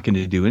Trump's not going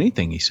to do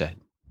anything, he said.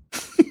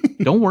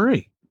 Don't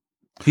worry.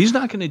 He's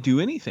not going to do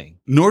anything.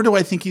 Nor do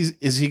I think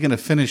is he going to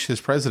finish his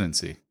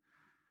presidency.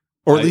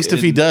 Or at least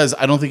if he does,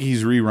 I don't think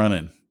he's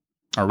rerunning.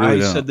 I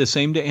said the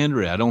same to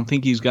Andrea. I don't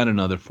think he's got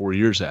another 4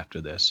 years after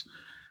this.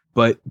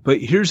 But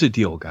here's the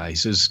deal,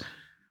 guys, is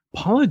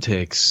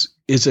politics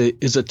is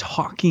a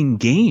talking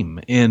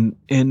game,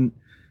 and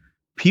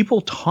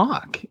people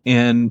talk,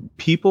 and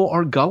people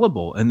are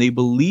gullible, and they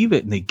believe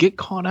it, and they get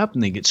caught up,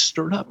 and they get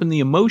stirred up in the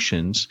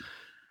emotions.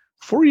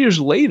 4 years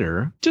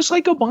later, just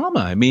like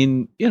Obama, I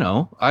mean,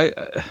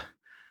 I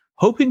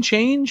hope and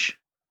change.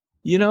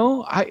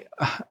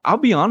 I'll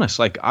be honest.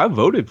 Like, I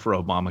voted for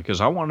Obama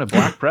because I wanted a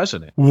black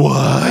president.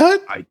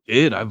 What? I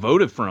did. I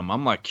voted for him.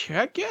 I'm like,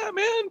 heck yeah,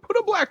 man, put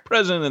a black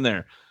president in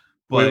there.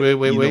 But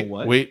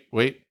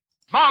wait.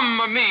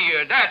 Mamma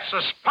mia, that's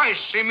a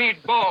spicy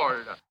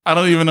meatball. I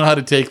don't even know how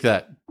to take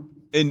that.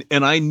 And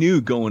I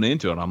knew going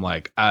into it, I'm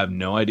like, I have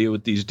no idea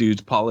what these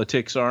dudes'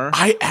 politics are.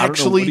 I don't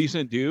know what he's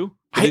gonna do.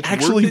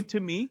 Worth it to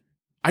me.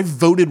 I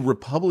voted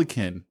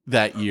Republican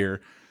that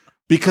year.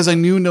 Because I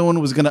knew no one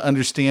was going to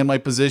understand my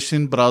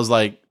position, but I was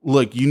like,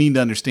 look, you need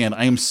to understand,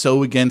 I am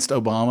so against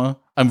Obama,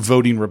 I'm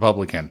voting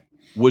Republican.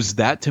 Was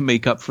that to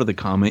make up for the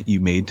comment you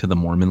made to the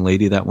Mormon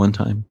lady that one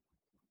time?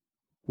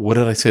 What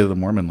did I say to the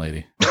Mormon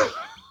lady?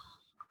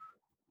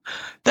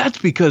 That's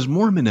because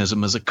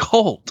Mormonism is a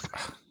cult.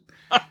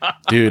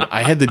 Dude,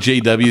 I had the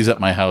JWs at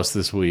my house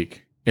this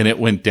week, and it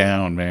went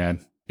down, man.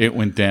 It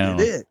went down.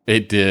 It did.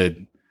 It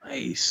did.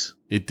 Nice.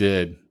 It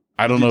did.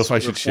 I don't know if I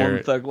should share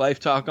it. Thug Life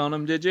talk on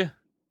him, did you?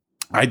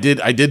 I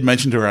did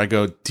mention to her, I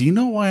go, do you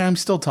know why I'm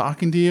still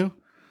talking to you?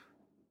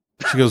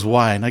 She goes,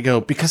 why? And I go,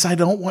 because I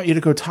don't want you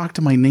to go talk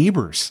to my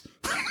neighbors.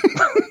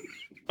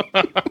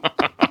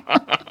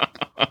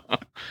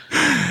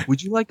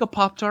 Would you like a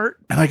Pop-Tart?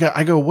 And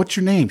I go, what's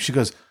your name? She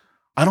goes,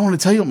 I don't want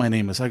to tell you what my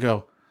name is. I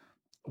go,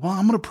 well,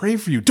 I'm going to pray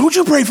for you. Don't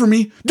you pray for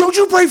me. Don't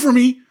you pray for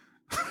me.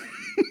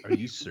 Are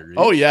you serious?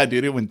 Oh yeah,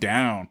 dude. It went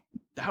down.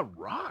 That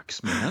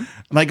rocks, man.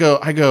 And I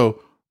go,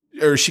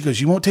 or she goes,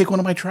 you won't take one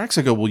of my tracks?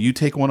 I go, will you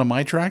take one of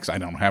my tracks? I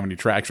don't have any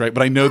tracks, right?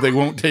 But I know they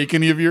won't take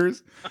any of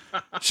yours.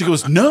 She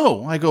goes,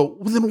 no. I go,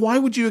 well, then why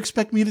would you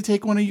expect me to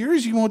take one of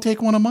yours? You won't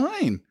take one of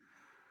mine.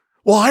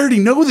 Well, I already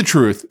know the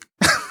truth.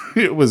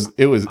 It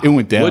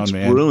went down, What's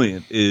man.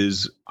 brilliant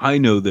is I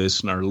know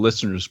this, and our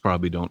listeners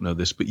probably don't know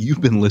this, but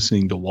you've been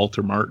listening to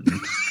Walter Martin.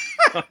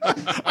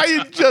 I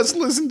had just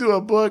listened to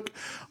a book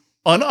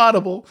on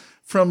Audible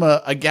from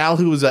a gal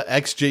who was an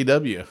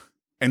ex-JW.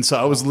 And so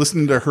I was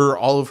listening to her,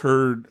 all of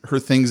her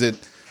things that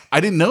I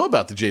didn't know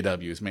about the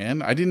JWs,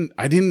 man. I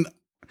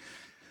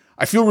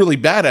feel really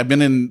bad. I've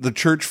been in the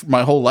church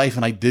my whole life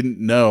and I didn't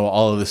know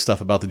all of this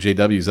stuff about the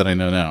JWs that I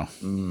know now.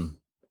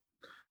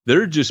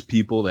 There are just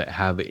people that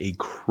have a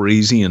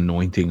crazy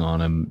anointing on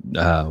them.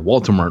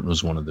 Walter Martin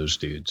was one of those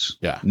dudes.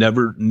 Yeah.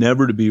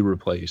 Never to be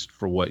replaced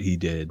for what he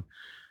did.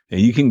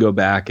 And you can go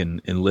back and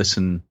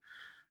listen.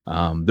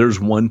 There's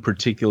one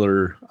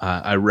particular,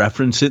 I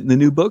reference it in the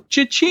new book,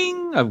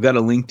 Cha-ching. I've got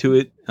a link to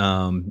it.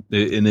 And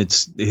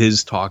it's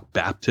his talk,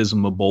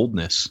 Baptism of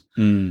Boldness,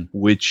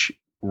 which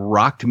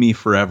rocked me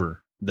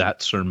forever.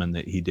 That sermon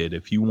that he did.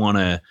 If you want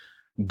to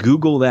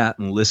Google that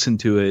and listen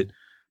to it,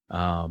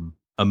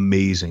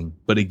 amazing.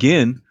 But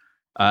again,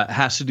 it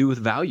has to do with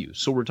values.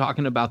 So we're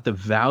talking about the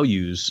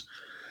values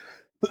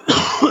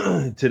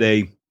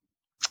today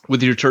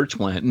with your church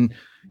plant. And,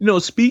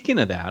 speaking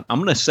of that,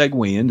 I'm going to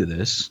segue into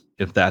this,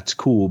 if that's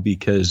cool,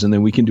 and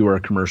then we can do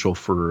our commercial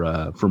for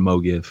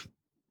MoGive,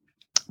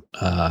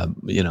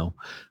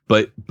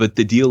 but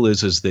the deal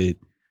is that,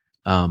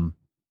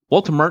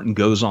 Walter Martin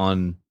goes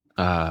on,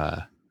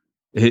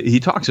 he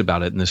talks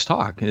about it in this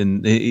talk,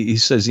 and he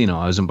says,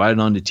 I was invited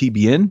on to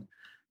TBN.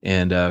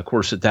 And, of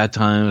course, at that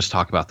time, I was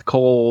talking about the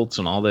Colts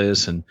and all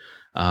this. And,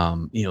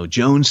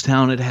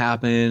 Jonestown had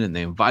happened and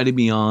they invited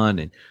me on.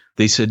 And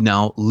they said,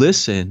 now,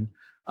 listen,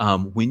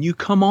 when you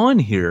come on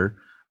here,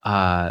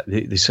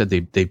 they said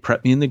they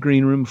prepped me in the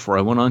green room before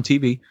I went on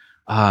TV.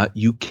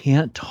 You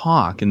can't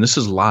talk. And this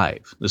is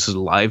live. This is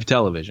live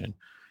television.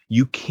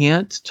 You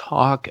can't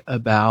talk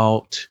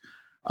about,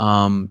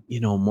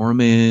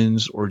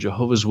 Mormons or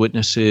Jehovah's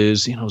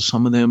Witnesses.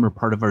 Some of them are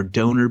part of our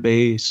donor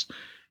base.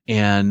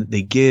 And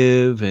they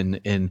give, and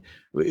it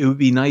would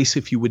be nice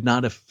if you would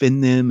not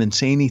offend them and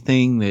say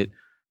anything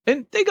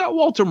and they got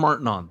Walter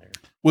Martin on there.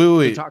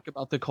 Wait. To talk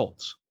about the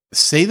Colts.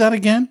 Say that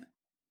again?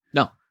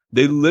 No,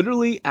 they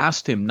literally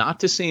asked him not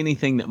to say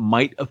anything that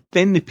might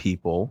offend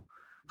people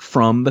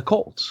from the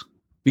Colts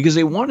because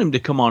they want him to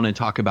come on and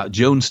talk about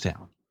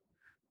Jonestown,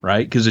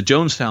 right? Because the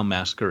Jonestown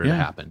massacre had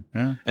happened.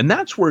 Yeah. And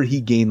that's where he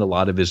gained a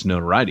lot of his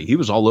notoriety. He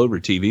was all over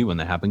TV when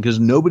that happened because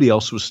nobody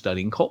else was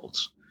studying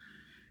Colts.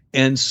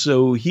 And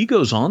so he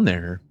goes on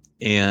there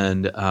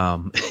and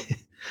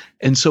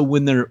so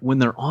when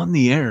they're on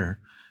the air,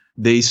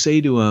 they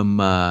say to him,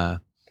 Walter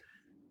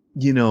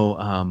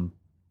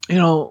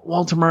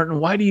Martin,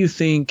 why do you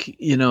think,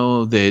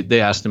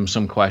 they asked him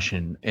some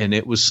question and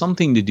it was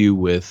something to do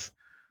with,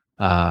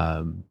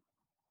 why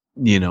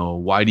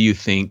do you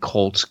think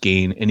Colts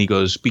gain? And he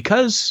goes,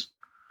 because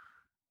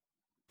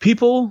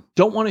people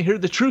don't want to hear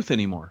the truth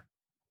anymore.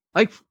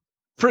 Like,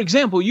 for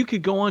example, you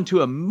could go on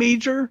to a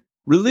major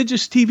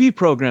religious TV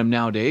program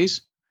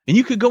nowadays, and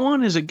you could go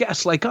on as a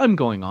guest like I'm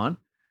going on,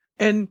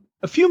 and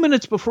a few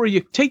minutes before you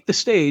take the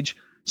stage,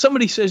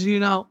 somebody says to you,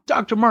 now,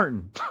 Dr.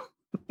 Martin,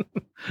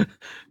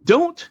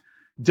 don't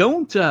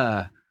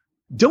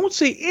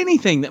say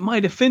anything that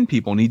might offend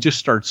people. And he just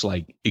starts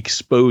like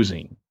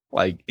exposing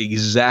like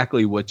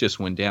exactly what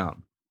just went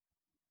down.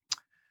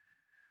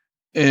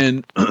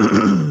 And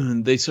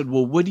they said,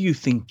 well, what do you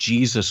think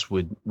Jesus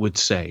would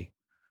say?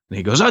 And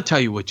he goes, I'll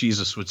tell you what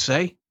Jesus would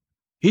say.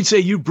 He'd say,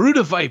 you brood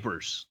of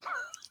vipers.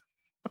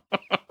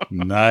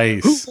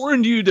 Nice. Who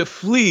warned you to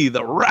flee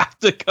the wrath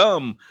to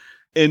come?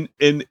 And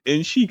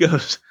she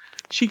goes,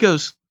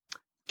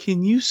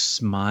 can you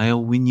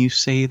smile when you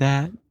say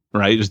that?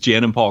 Right? It was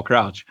Jan and Paul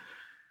Crouch.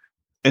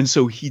 And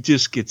so he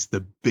just gets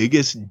the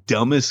biggest,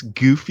 dumbest,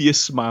 goofiest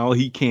smile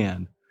he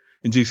can.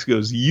 And just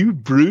goes, you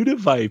brood of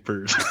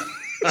vipers.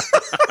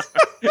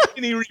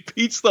 And he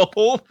repeats the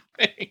whole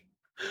thing.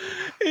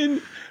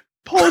 And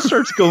Paul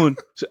starts going,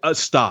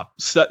 stop,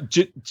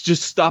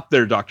 just stop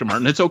there, Dr.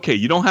 Martin. It's okay.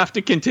 You don't have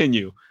to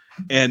continue.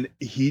 And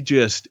he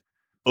just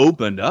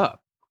opened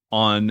up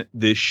on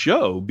this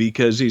show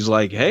because he's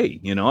like, hey,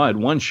 I had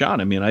one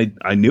shot. I mean,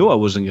 I knew I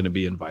wasn't going to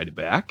be invited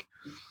back.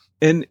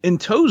 And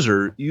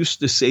Tozer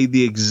used to say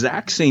the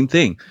exact same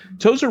thing.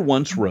 Tozer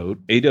once wrote,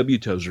 A.W.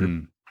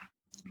 Tozer,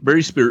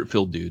 very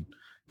spirit-filled dude,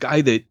 guy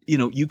that,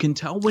 you can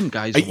tell when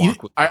guys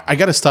walk with God. I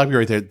got to stop you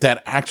right there.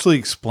 That actually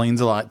explains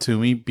a lot to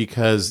me,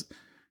 because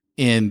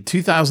in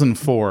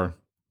 2004,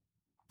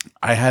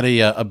 I had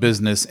a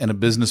business and a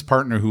business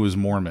partner who was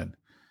Mormon,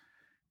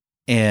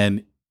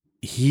 and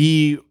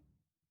we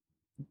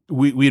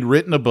had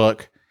written a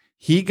book.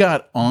 He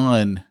got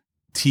on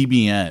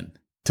TBN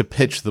to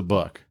pitch the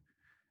book.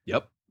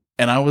 Yep.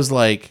 And I was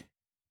like,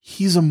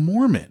 he's a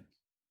Mormon.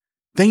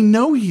 They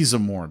know he's a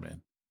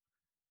Mormon.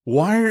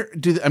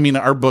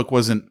 Our book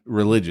wasn't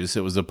religious.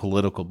 It was a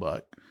political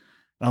book.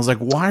 And I was like,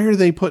 why are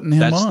they putting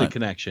him on? That's the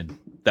connection.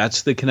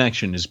 That's the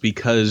connection, is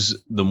because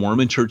the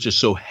Mormon church is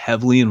so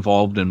heavily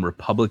involved in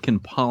Republican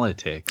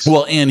politics.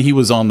 Well, and he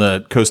was on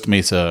the Costa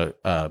Mesa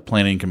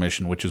Planning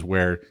Commission, which is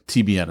where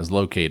TBN is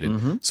located.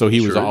 Mm-hmm. So he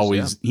was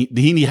always,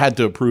 he had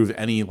to approve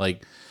any,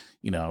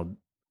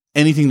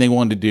 anything they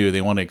wanted to do.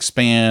 They want to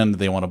expand,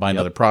 they want to buy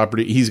another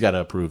property. He's got to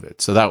approve it.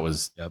 So that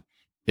was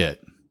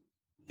it.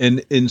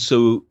 And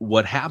so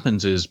what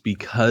happens is,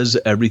 because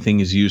everything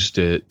is used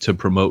to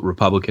promote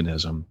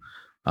Republicanism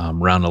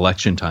around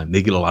election time,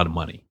 they get a lot of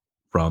money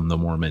from the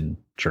Mormon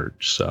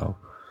church. So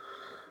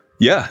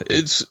yeah,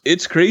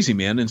 it's crazy,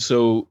 man. And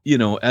so,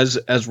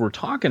 as we're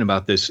talking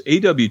about this,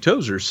 A.W.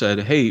 Tozer said,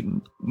 hey,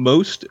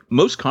 most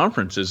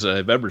conferences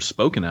I've ever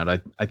spoken at,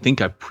 I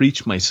think I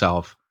preached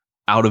myself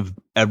out of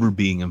ever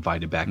being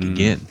invited back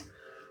again,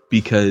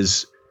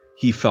 because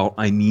he felt,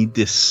 I need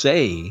to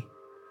say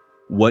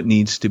what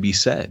needs to be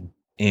said.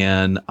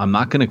 And I'm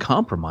not going to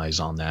compromise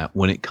on that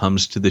when it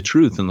comes to the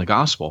truth and the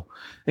gospel.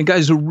 And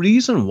guys, the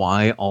reason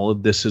why all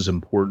of this is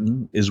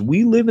important is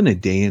we live in a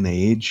day and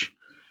age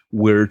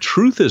where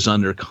truth is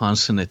under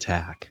constant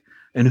attack,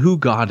 and who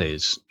God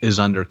is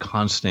under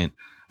constant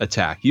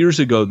attack. Years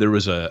ago, there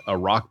was a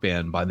rock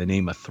band by the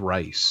name of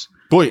Thrice.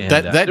 Boy, and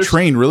that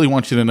train really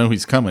wants you to know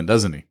he's coming,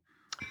 doesn't he?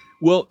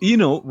 Well,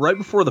 right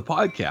before the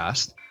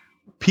podcast,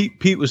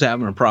 Pete was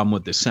having a problem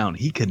with the sound.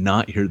 He could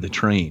not hear the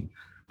train.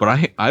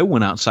 But I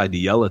went outside to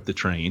yell at the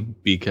train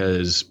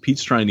because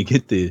Pete's trying to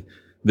get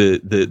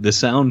the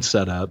sound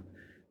set up.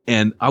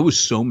 And I was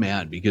so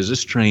mad because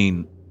this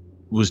train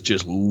was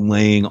just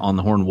laying on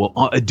the horn.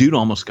 Well, a dude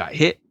almost got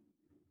hit.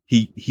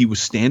 He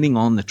was standing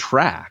on the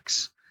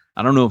tracks.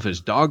 I don't know if his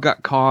dog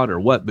got caught or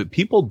what, but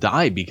people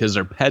die because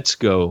their pets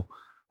go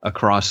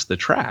across the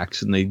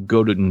tracks and they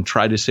go to and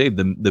try to save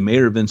them. The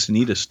mayor of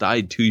Encinitas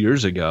died 2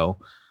 years ago,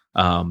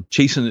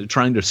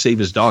 trying to save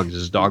his dog as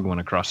his dog went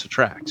across the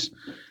tracks.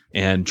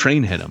 And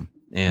train hit him,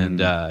 and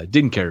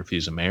didn't care if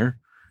he's a mayor.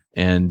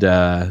 And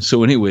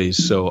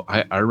so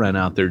I ran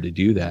out there to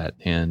do that,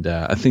 and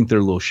I think they're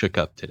a little shook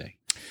up today.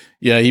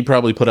 Yeah, he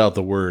probably put out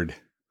the word.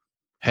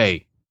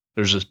 Hey,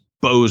 there's this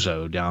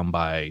bozo down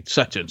by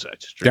such and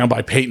such street. Down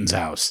by Peyton's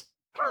house.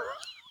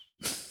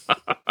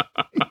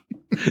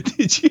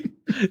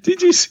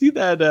 Did you see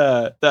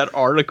that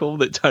article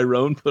that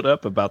Tyrone put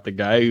up about the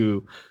guy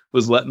who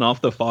was letting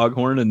off the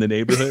foghorn in the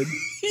neighborhood?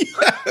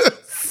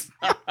 Yes.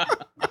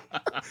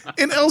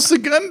 In El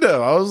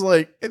Segundo. I was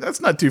like, hey, that's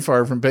not too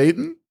far from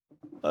Peyton.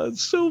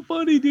 It's so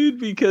funny, dude,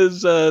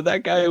 because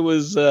that guy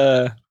was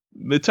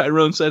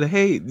Tyrone said,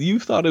 hey, you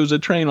thought it was a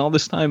train all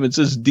this time. It's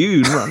this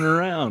dude running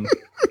around.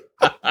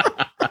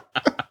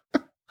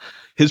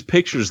 His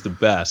picture's the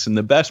best. And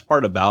the best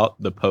part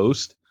about the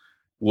post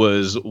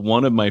was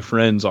one of my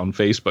friends on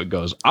Facebook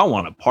goes, I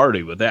want to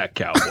party with that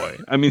cowboy.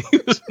 I mean, he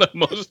was the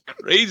most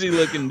crazy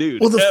looking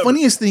dude. Well, the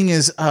funniest thing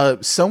is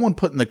someone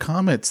put in the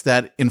comments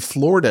that in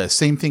Florida,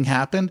 same thing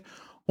happened,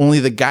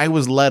 only the guy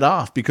was let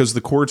off because the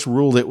courts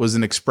ruled it was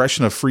an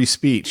expression of free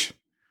speech.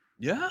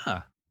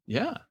 Yeah.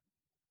 Yeah.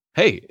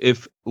 Hey,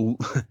 if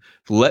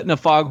letting a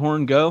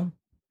foghorn go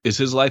is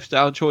his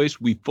lifestyle choice,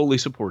 we fully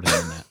support him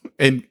in that.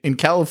 And in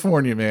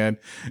California, man,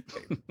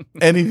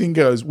 anything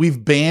goes.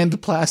 We've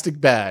banned plastic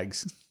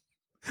bags.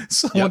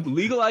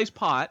 Legalized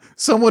pot.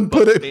 Someone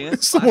put a meme at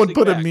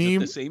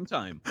the same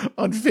time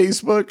on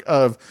Facebook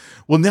of,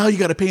 well, now you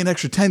got to pay an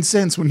extra 10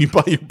 cents when you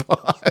buy your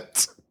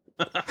pot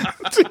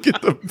to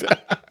get the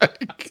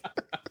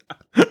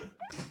bag.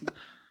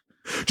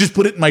 Just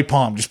put it in my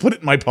palm. Just put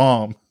it in my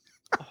palm.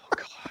 Oh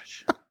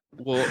gosh.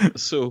 Well,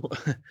 so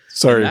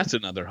sorry, that's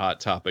another hot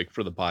topic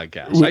for the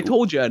podcast. I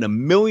told you I had a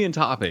million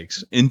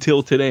topics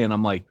until today, and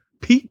I'm like,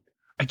 Pete,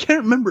 I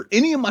can't remember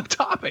any of my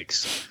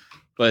topics.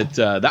 But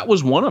that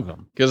was one of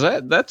them, because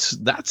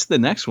that's the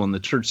next one the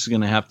church is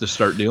going to have to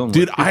start dealing with.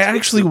 Dude, I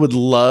actually would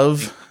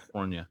love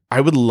California.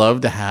 I would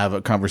love to have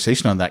a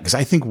conversation on that, because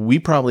I think we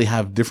probably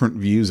have different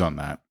views on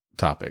that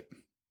topic.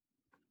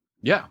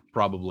 Yeah,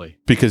 probably.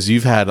 Because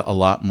you've had a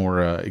lot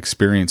more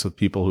experience with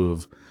people who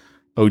have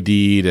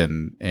OD'd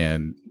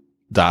and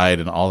died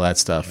and all that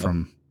stuff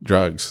from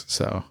drugs.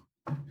 So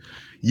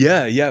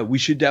yeah, we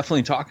should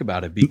definitely talk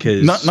about it,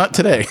 because not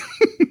today.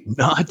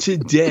 Not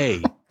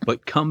today,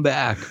 but come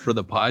back for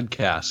the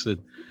podcast.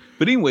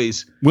 But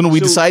anyways, when we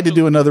decide to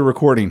do another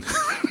recording.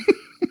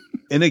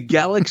 In a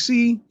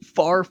galaxy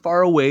far,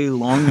 far away,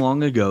 long,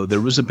 long ago, there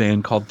was a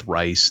band called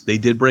Thrice. They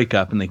did break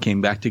up and they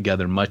came back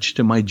together, much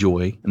to my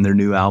joy. And their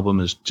new album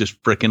is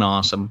just freaking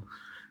awesome.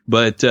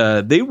 But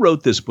they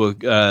wrote this book,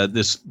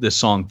 this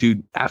song,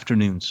 dude.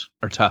 Afternoons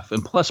are tough,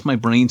 and plus my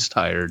brain's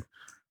tired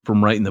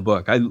from writing the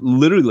book. I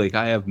literally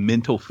I have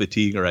mental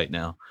fatigue right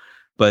now.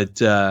 But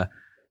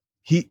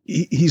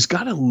he's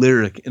got a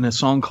lyric in a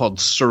song called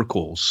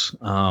 "Circles,"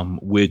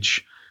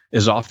 which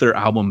is off their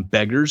album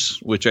 "Beggars,"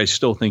 which I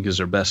still think is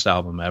their best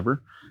album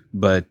ever.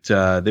 But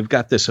they've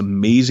got this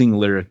amazing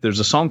lyric. There's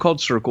a song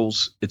called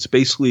 "Circles." It's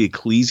basically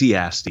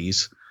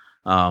Ecclesiastes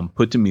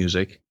put to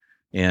music,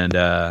 and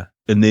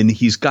then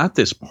he's got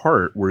this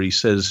part where he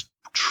says,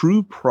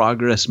 "True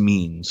progress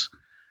means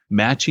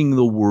matching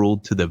the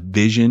world to the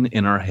vision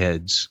in our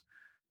heads,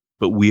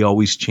 but we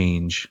always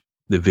change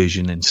the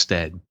vision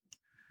instead."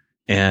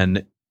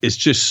 And it's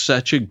just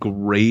such a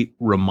great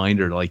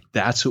reminder. Like,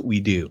 that's what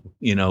we do.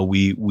 You know,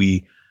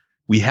 we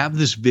have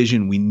this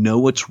vision. We know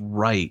what's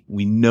right.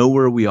 We know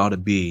where we ought to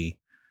be,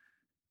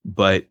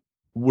 but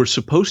we're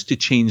supposed to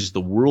change the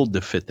world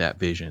to fit that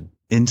vision.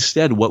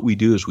 Instead, what we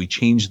do is we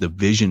change the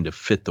vision to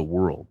fit the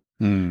world.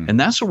 And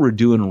that's what we're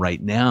doing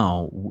right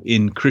now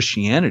in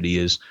Christianity.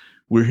 Is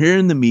we're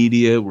hearing the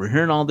media, we're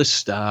hearing all this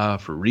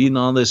stuff, we're reading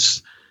all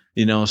this,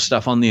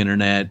 stuff on the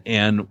internet,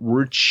 and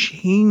we're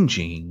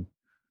changing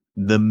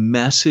the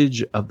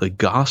message of the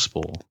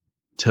gospel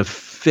to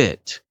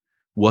fit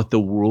what the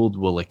world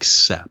will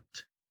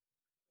accept.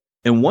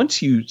 And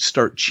once you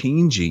start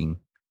changing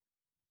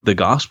the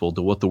gospel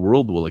to what the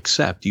world will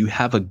accept, you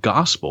have a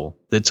gospel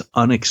that's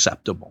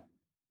unacceptable.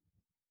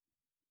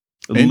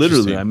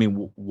 Literally, I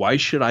mean, why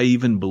should I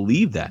even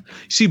believe that?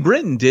 See,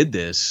 Britain did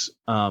this.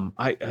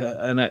 I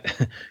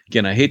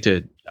hate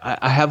to,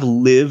 I have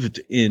lived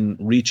in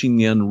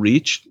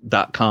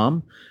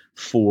reachingtheunreached.com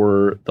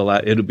for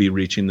it'll be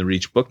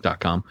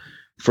reachingthereachbook.com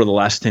for the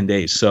last 10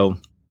 days. So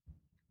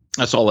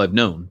that's all I've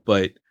known.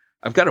 But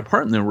I've got a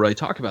part in there where I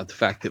talk about the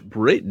fact that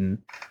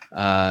Britain,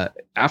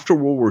 after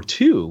World War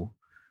II,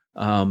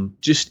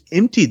 just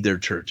emptied their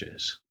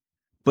churches.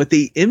 But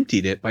they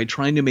emptied it by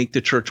trying to make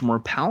the church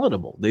more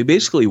palatable. They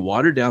basically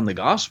watered down the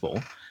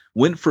gospel,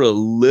 went for a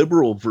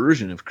liberal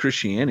version of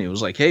Christianity. It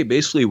was like, hey,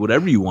 basically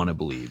whatever you want to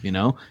believe,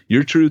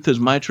 your truth is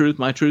my truth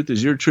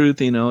is your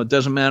truth, it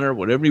doesn't matter,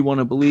 whatever you want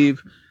to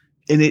believe.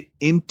 And it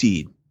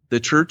emptied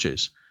the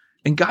churches.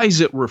 And guys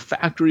that were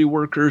factory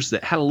workers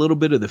that had a little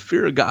bit of the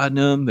fear of God in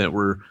them, that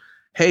were,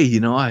 hey,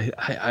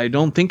 I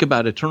don't think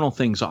about eternal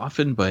things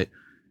often, but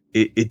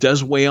it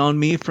does weigh on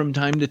me from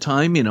time to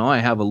time. I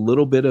have a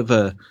little bit of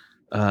an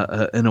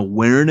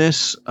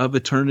awareness of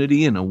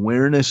eternity, an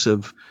awareness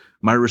of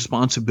my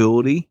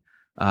responsibility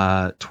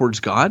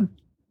towards God.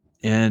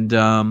 And,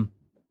 the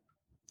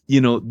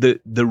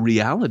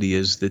reality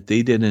is that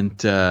they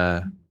didn't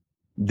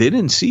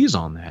seize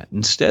on that.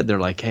 Instead, they're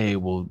like, hey,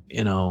 well,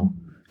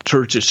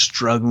 church is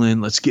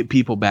struggling. Let's get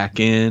people back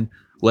in.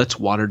 Let's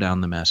water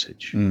down the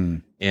message.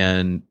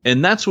 And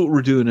that's what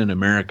we're doing in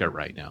America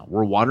right now.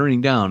 We're watering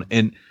down.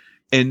 And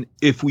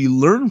if we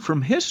learn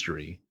from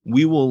history,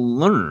 we will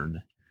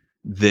learn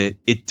that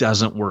it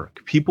doesn't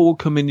work. People will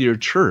come into your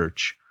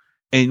church,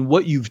 and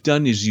what you've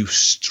done is you've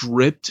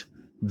stripped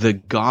the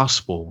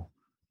gospel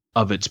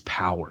of its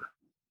power.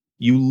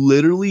 You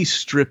literally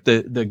strip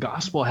the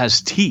gospel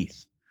has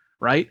teeth,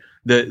 right?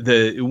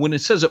 When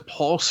it says that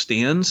Paul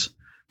stands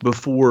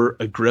before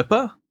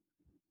Agrippa,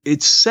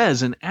 it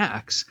says in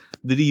Acts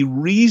that he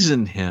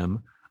reasoned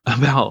him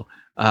about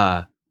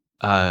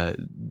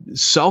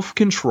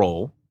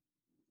self-control,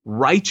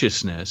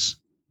 righteousness,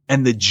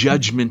 and the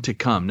judgment to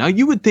come. Now,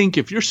 you would think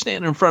if you're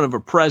standing in front of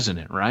a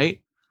president, right?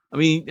 I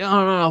mean,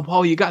 no,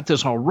 Paul, you got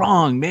this all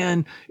wrong,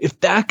 man. If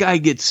that guy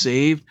gets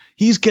saved,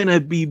 he's going to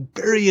be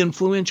very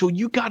influential.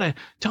 You got to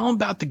tell him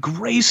about the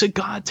grace of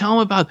God. Tell him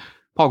about.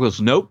 Paul goes,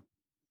 nope.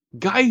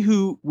 Guy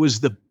who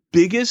was the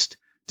biggest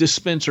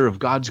dispenser of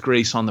God's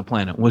grace on the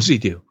planet, what does he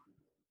do?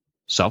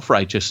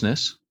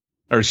 Self-righteousness,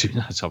 or excuse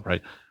me, not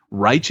self-right,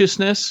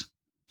 righteousness,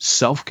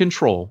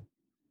 self-control,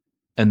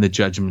 and the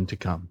judgment to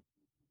come.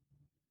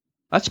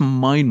 That's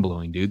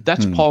mind-blowing, dude.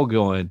 That's Paul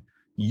going,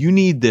 you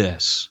need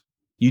this.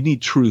 You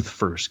need truth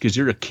first, because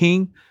you're a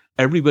king.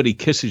 Everybody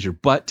kisses your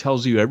butt,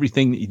 tells you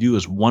everything that you do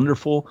is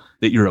wonderful,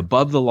 that you're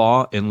above the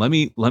law. And let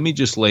me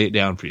just lay it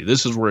down for you.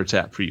 This is where it's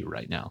at for you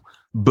right now.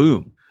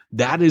 Boom.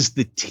 That is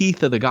the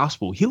teeth of the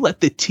gospel. He let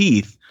the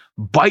teeth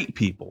bite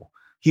people.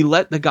 He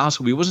let the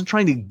gospel. He wasn't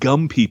trying to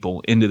gum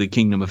people into the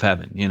kingdom of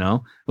heaven, He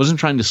wasn't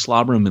trying to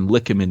slobber them and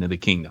lick them into the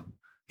kingdom.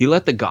 He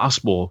let the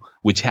gospel,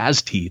 which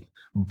has teeth,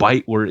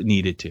 bite where it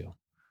needed to.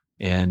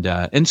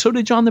 And so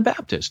did John the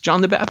Baptist.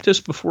 John the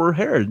Baptist, before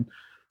Herod,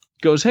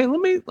 goes, hey, let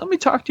me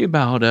talk to you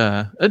about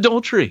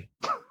adultery.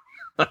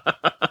 And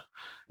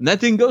that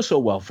didn't go so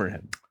well for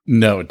him.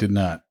 No, it did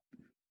not.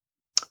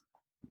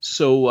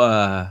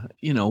 So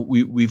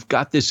we've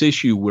got this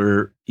issue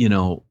where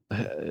the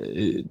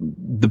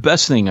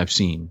best thing I've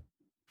seen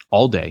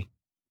all day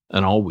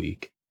and all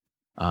week,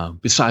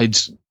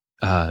 besides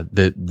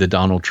the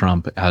Donald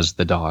Trump as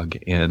the dog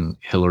and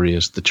Hillary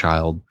as the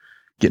child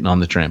getting on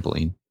the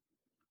trampoline.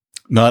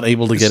 Not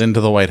able to get into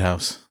the White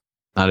House.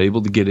 Not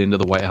able to get into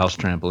the White House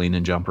trampoline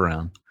and jump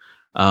around.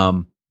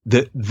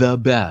 The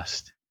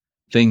best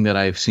thing that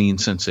I've seen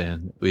since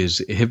then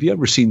is, have you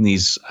ever seen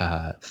these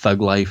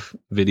Thug Life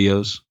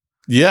videos?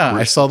 Yeah,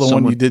 I saw the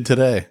one you did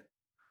today.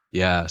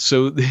 Yeah,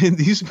 so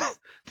these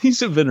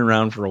have been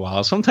around for a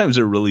while. Sometimes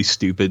they're really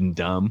stupid and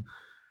dumb,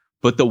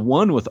 but the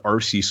one with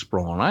R.C.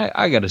 Sproul, and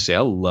I got to say, I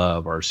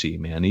love R.C.,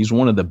 man. He's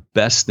one of the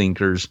best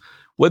thinkers,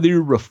 whether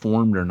you're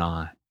Reformed or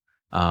not.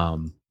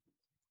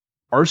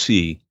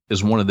 R.C.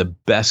 is one of the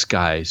best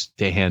guys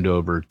to hand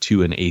over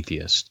to an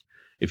atheist.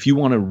 If you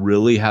want to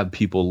really have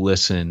people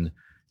listen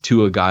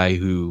to a guy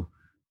who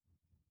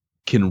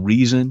can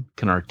reason,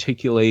 can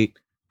articulate,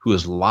 who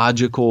is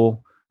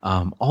logical,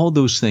 all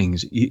those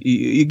things,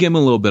 you give him a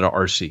little bit of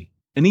RC,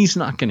 and he's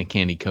not going to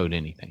candy coat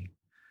anything.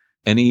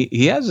 And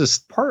he has this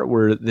part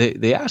where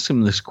they ask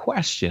him this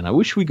question. I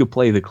wish we could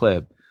play the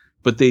clip,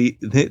 but they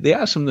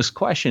ask him this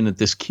question at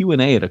this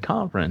Q&A at a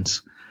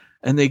conference,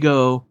 and they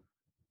go,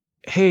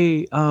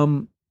 hey,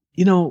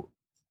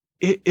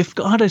 if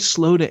God is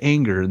slow to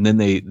anger, and then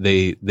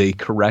they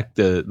correct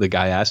the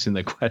guy asking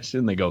the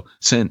question, they go,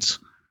 since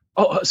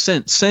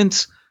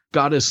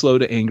God is slow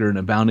to anger and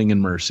abounding in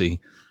mercy,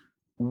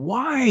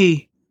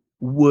 why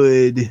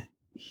would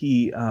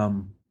he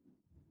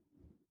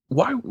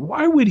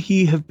why would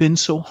he have been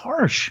so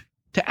harsh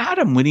to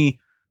Adam when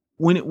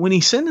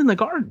he sinned in the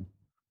garden?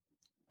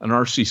 And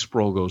R.C.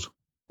 Sproul goes,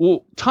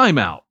 well, time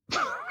out.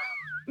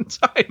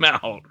 Time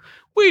out.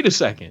 Wait a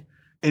second.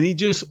 And he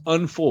just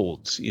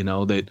unfolds,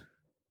 that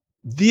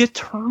the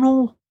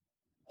eternal,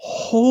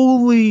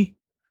 holy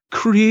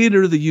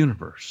creator of the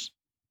universe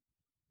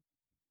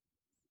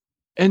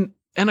and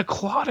a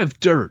clod of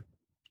dirt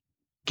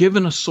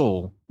given a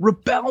soul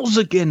rebels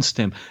against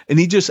him. And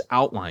he just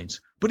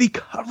outlines, but he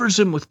covers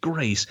him with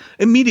grace.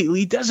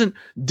 Immediately, he doesn't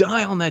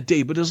die on that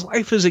day, but his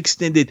life is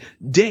extended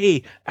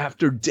day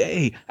after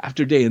day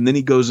after day. And then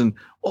he goes, and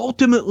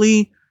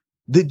ultimately,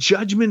 the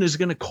judgment is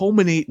going to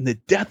culminate in the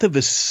death of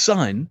his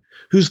son,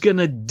 who's going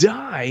to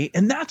die.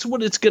 And that's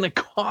what it's going to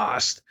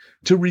cost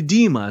to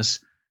redeem us.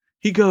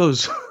 He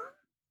goes,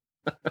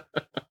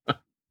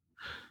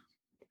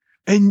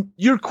 and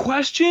your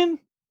question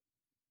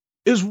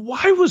is,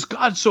 why was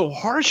God so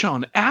harsh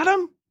on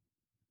Adam?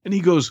 And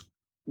he goes,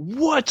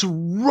 what's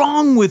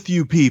wrong with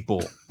you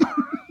people?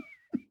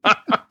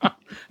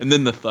 And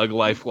then the Thug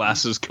Life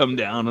glasses come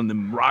down and the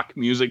rock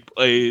music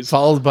plays.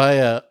 Followed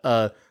by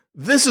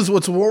this is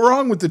what's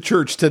wrong with the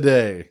church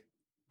today.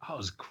 That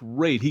was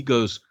great. He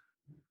goes,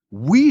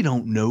 we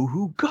don't know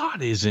who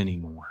God is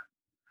anymore.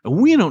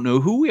 And we don't know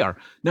who we are.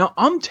 Now,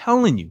 I'm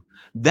telling you,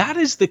 that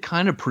is the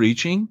kind of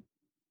preaching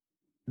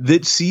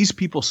that sees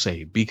people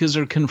saved, because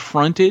they're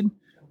confronted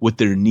with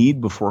their need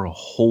before a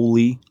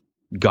holy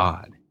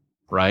God,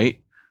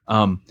 right?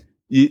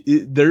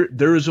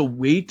 There is a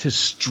way to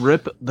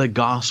strip the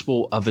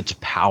gospel of its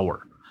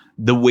power,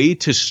 the way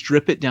to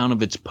strip it down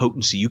of its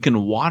potency. You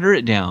can water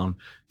it down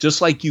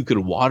just like you could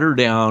water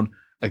down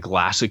a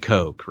glass of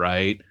Coke,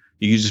 right?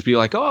 You could just be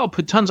like, oh, I'll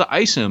put tons of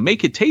ice in it,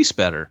 make it taste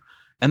better.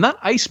 And that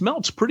ice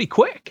melts pretty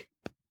quick.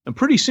 And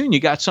pretty soon you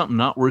got something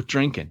not worth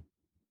drinking.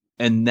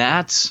 And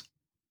that's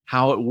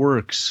how it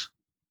works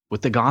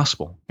with the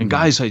gospel. And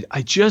guys,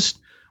 I just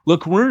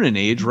look, we're in an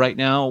age right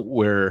now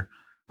where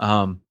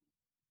I'm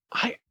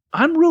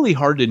really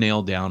hard to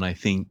nail down, I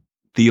think,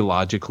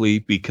 theologically,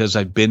 because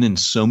I've been in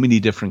so many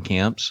different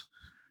camps.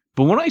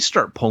 But when I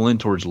start pulling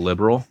towards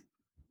liberal,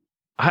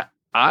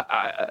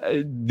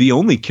 the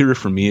only cure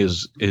for me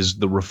is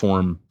the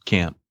Reform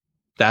camp.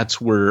 That's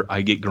where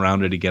I get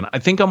grounded again. I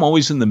think I'm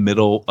always in the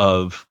middle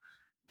of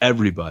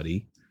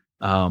everybody.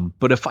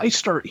 But if I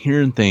start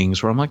hearing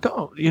things where I'm like,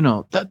 oh,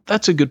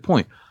 that's a good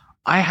point,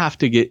 I have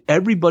to get,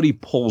 everybody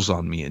pulls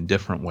on me in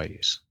different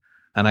ways.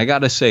 And I got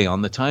to say,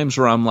 on the times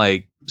where I'm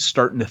like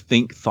starting to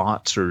think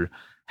thoughts or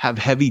have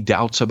heavy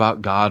doubts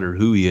about God or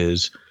who he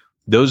is,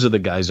 those are the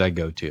guys I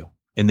go to,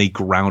 and they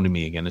ground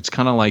me again. It's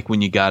kind of like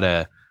when you got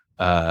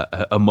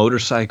a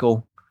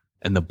motorcycle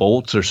and the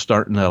bolts are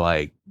starting to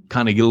like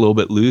kind of get a little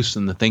bit loose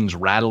and the thing's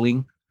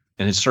rattling,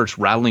 and it starts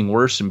rattling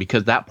worse. And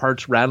because that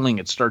part's rattling,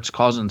 it starts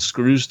causing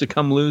screws to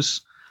come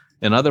loose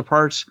in other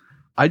parts.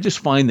 I just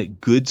find that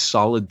good,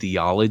 solid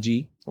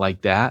theology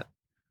like that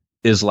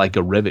is like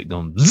a rivet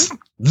going, zzz,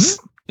 zzz,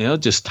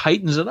 just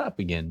tightens it up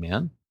again,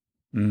 man.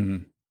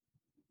 Mm.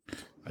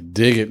 I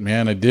dig it,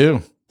 man. I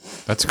do.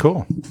 That's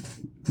cool.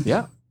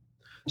 Yeah.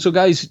 So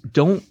guys,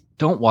 don't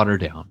water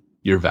down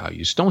your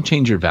values. Don't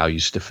change your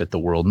values to fit the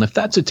world. And if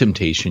that's a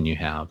temptation you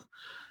have,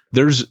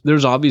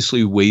 there's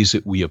obviously ways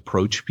that we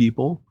approach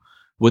people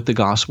with the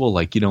gospel.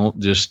 Like, you don't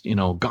just,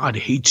 God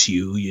hates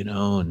you,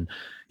 and,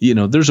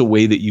 there's a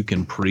way that you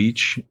can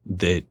preach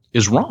that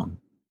is wrong,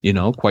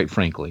 quite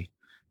frankly,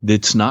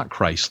 that's not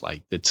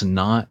Christ-like. That's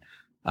not,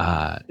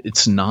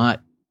 it's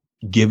not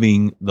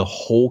giving the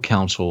whole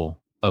counsel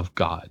of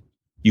God.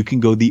 You can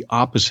go the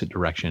opposite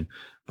direction.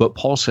 But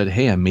Paul said,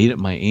 hey, I made it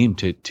my aim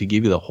to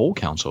give you the whole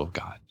counsel of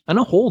God. And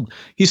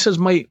he says,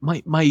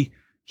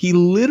 he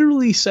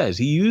literally says,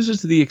 he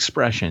uses the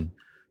expression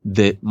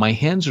that my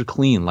hands are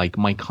clean, like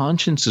my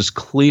conscience is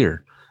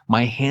clear.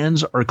 My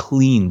hands are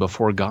clean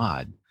before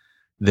God.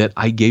 that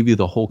I gave you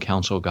the whole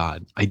counsel of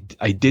God.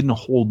 I didn't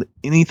hold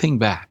anything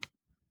back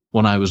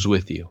when I was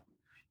with you.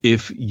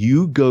 If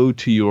you go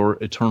to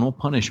your eternal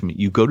punishment,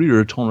 you go to your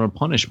eternal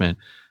punishment,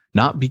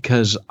 not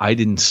because I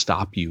didn't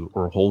stop you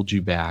or hold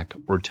you back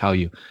or tell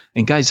you.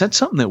 And guys, that's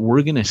something that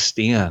we're going to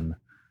stand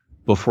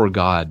before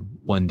God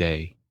one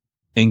day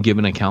and give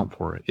an account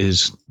for.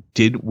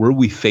 Were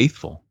we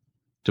faithful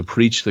to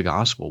preach the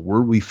gospel?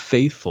 Were we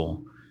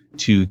faithful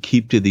to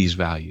keep to these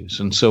values?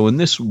 And so in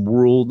this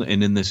world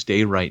and in this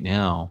day right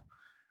now,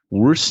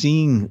 we're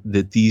seeing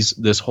that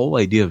this whole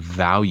idea of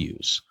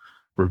values,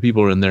 where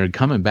people are in there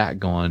coming back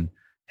going,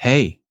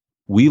 hey,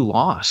 we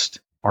lost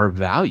our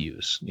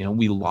values.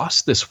 We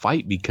lost this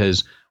fight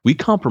because we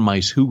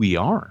compromise who we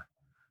are.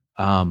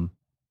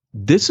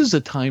 This is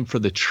a time for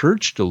the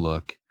church to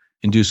look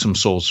and do some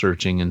soul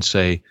searching and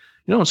say,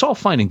 it's all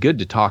fine and good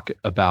to talk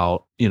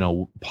about,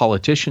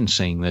 politicians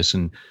saying this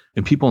and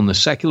people in the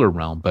secular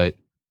realm, but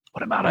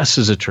what about us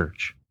as a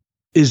church?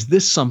 Is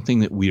this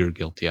something that we are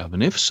guilty of?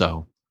 And if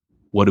so,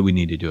 what do we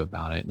need to do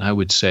about it? And I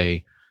would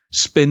say,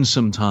 spend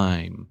some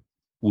time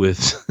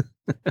with,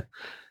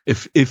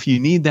 if you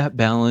need that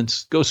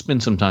balance, go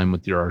spend some time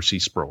with your R.C.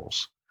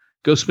 Sproul's.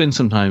 Go spend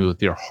some time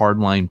with your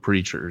hardline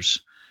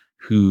preachers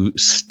who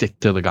stick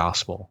to the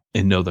gospel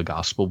and know the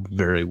gospel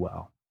very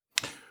well.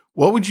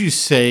 What would you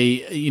say,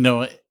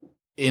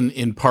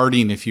 in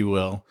parting, if you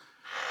will,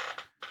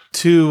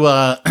 to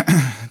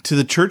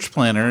the church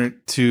planner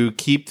to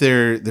keep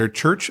their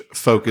church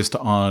focused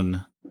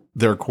on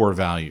their core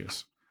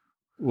values?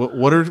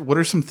 What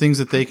are some things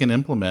that they can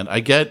implement?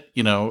 I get,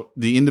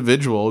 the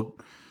individual,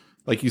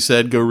 like you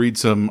said, go read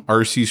some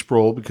R.C.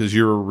 Sproul because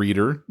you're a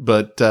reader,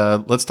 but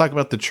let's talk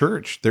about the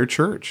church, their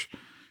church.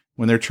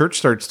 When their church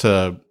starts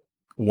to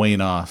wane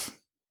off.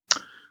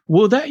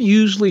 Well, that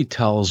usually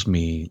tells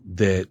me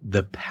that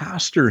the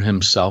pastor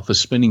himself is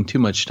spending too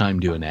much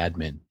time doing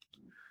admin.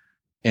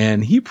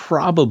 And he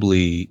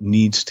probably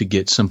needs to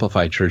get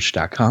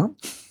simplifiedchurch.com.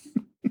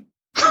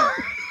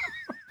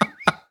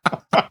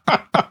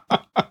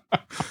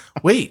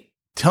 Wait,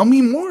 tell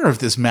me more of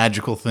this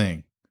magical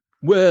thing.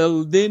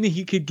 Well, then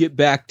he could get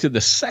back to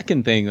the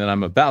second thing that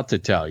I'm about to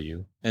tell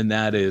you. And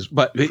that is,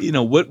 but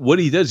what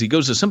he does, he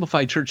goes to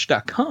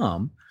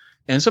simplifiedchurch.com.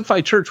 And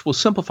Simplified Church will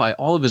simplify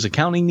all of his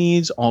accounting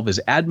needs, all of his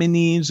admin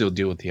needs. They'll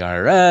deal with the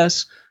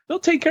IRS. They'll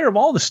take care of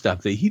all the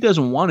stuff that he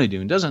doesn't want to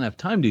do and doesn't have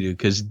time to do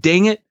because,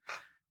 dang it,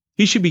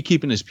 he should be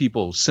keeping his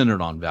people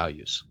centered on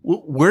values.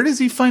 Where does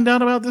he find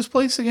out about this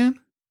place again?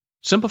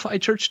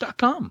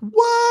 SimplifiedChurch.com.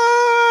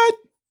 What?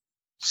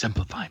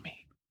 Simplify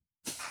me.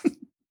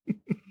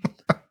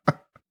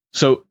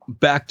 So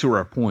back to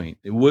our point.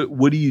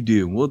 What do you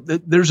do? Well,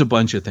 there's a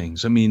bunch of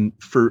things. I mean,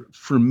 for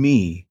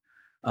me,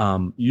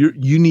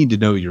 you need to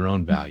know your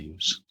own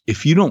values.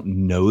 If you don't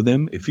know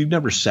them, if you've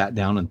never sat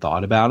down and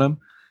thought about them,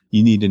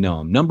 you need to know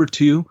them. Number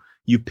two,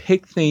 you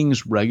pick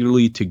things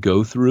regularly to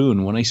go through.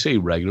 And when I say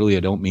regularly,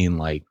 I don't mean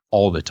like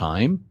all the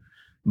time,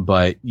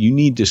 but you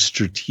need to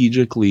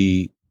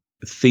strategically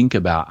think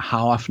about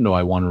how often do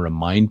I want to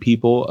remind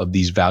people of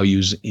these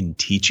values in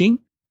teaching?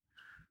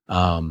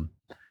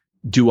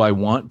 Do I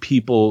want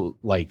people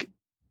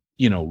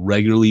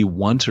regularly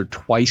once or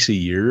twice a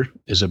year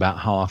is about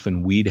how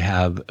often we'd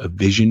have a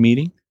vision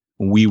meeting.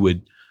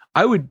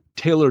 I would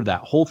tailor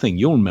that whole thing.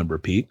 You'll remember,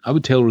 Pete, I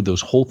would tailor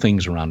those whole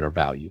things around our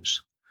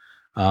values.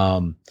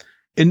 And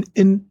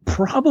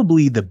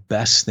probably the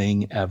best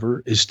thing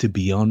ever is to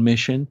be on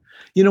mission.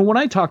 When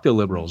I talk to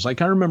liberals, I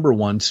remember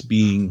once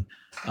being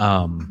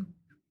on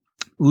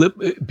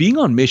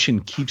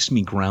mission keeps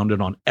me grounded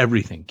on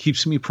everything,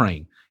 keeps me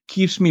praying,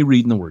 keeps me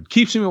reading the word,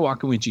 keeps me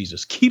walking with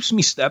Jesus, keeps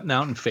me stepping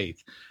out in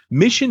faith.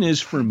 Mission is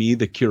for me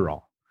the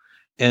cure-all.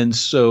 And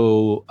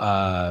so,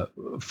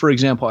 for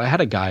example, I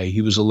had a guy,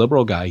 he was a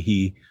liberal guy.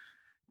 He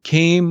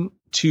came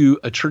to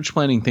a church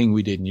planting thing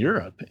we did in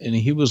Europe. And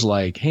he was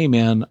like, hey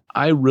man,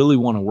 I really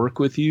want to work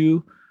with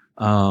you.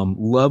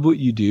 Love what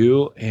you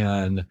do.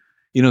 And,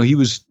 he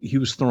was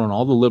throwing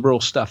all the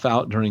liberal stuff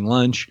out during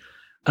lunch.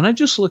 And I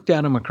just looked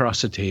at him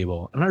across the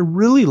table and I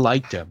really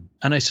liked him.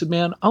 And I said,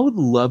 man, I would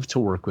love to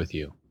work with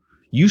you.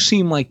 You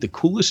seem like the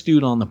coolest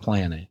dude on the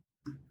planet.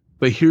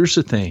 But here's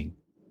the thing.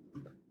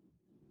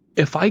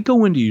 If I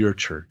go into your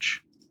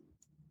church,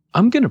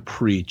 I'm going to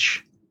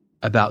preach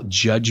about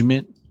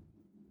judgment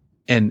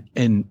and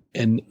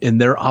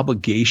their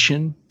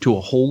obligation to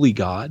a holy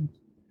God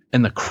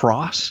and the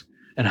cross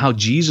and how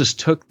Jesus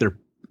took their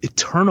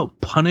eternal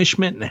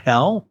punishment in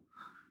hell.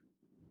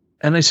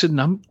 And I said,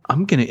 I'm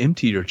going to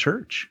empty your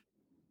church.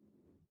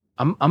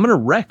 I'm going to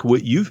wreck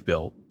what you've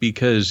built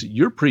because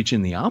you're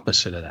preaching the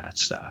opposite of that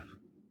stuff.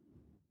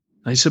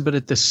 I said, but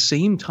at the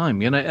same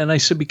time, and I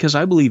said, because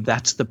I believe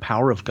that's the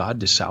power of God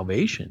to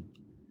salvation.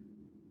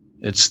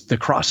 It's the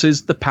cross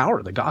is the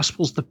power. The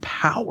gospel is the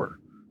power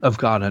of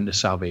God unto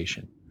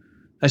salvation.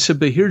 I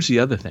said, but here's the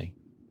other thing.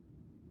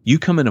 You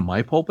come into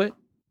my pulpit,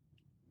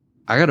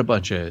 I got a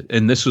bunch of,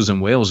 and this was in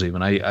Wales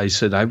even. I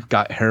said, I've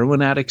got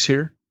heroin addicts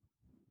here.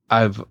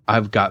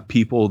 I've got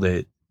people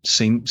that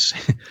seem,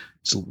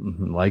 it's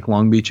like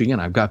Long Beach again.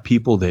 I've got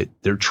people that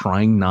they're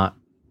trying not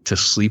to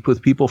sleep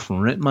with people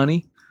for rent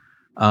money.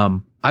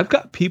 I've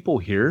got people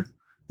here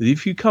that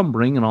if you come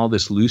bringing all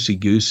this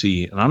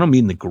loosey-goosey, and I don't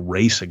mean the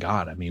grace of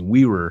God. I mean,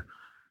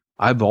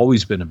 I've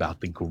always been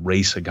about the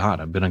grace of God.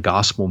 I've been a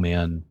gospel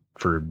man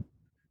for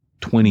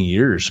 20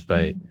 years,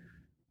 but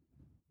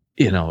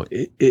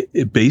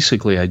it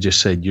basically, I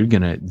just said,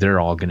 they're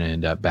all going to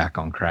end up back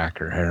on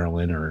crack or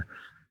heroin or,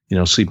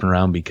 sleeping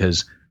around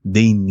because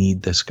they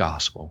need this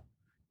gospel.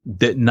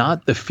 That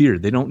not the fear.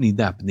 They don't need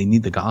that, but they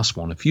need the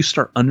gospel. And if you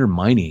start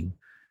undermining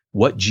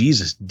what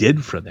Jesus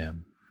did for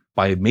them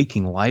by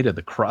making light of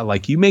the cross,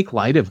 like you make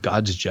light of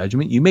God's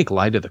judgment, you make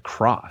light of the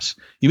cross.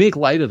 You make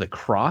light of the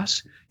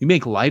cross. You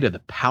make light of the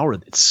power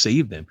that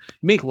saved them.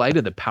 You make light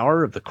of the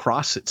power of the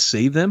cross that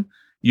saved them.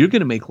 You're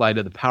going to make light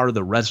of the power of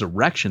the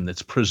resurrection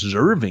that's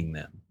preserving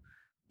them.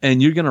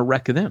 And you're going to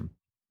wreck them.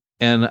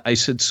 And I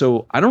said,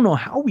 so I don't know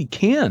how we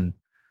can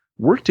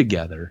work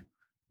together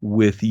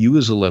with you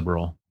as a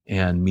liberal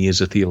and me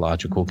as a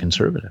theological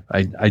conservative.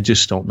 I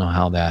just don't know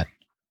how that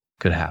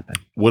could happen.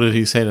 What did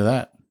he say to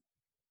that?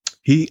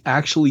 He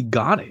actually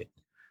got it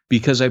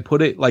because I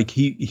put it like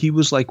he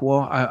was like,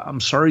 well, I'm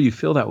sorry you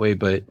feel that way,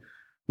 but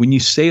when you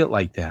say it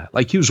like that,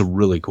 like he was a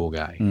really cool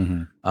guy.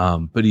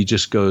 Mm-hmm. But he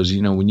just goes,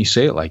 when you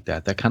say it like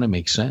that, that kind of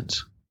makes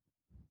sense.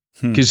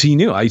 Because he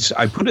knew I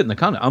put it in the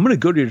comment. I'm going to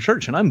go to your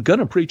church and I'm going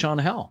to preach on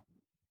hell.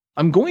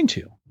 I'm going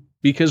to,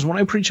 because when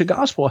I preach a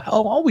gospel,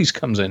 hell always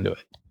comes into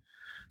it.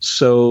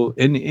 So,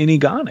 and he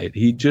got it.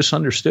 He just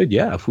understood.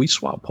 Yeah. If we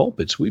swap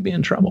pulpits, we'd be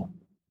in trouble.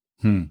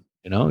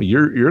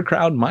 Your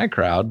crowd, my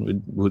crowd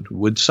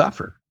would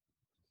suffer.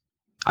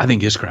 I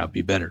think his crowd would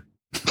be better.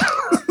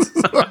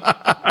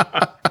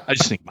 I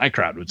just think my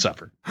crowd would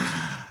suffer.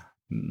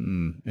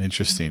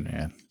 Interesting,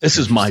 man. This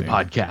is my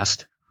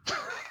podcast.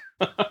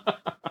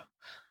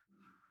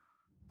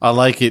 I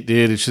like it,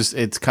 dude.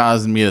 It's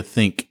causing me to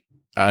think.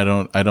 I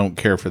don't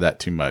care for that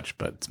too much,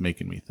 but it's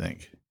making me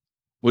think.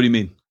 What do you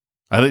mean?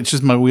 It's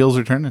just my wheels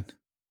are turning.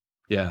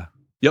 Yeah.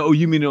 Yeah. Oh,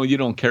 you mean you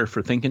don't care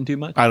for thinking too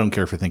much? I don't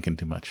care for thinking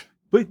too much.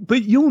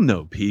 But you'll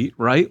know, Pete,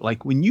 right?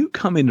 Like when you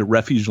come into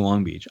Refuge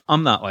Long Beach,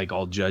 I'm not like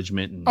all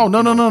judgment. And,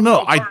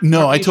 no.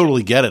 I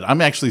totally get it.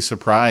 I'm actually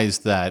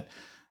surprised that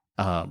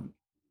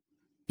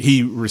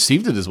he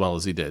received it as well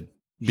as he did.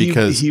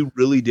 Because he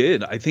really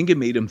did. I think it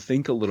made him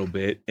think a little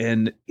bit.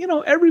 And,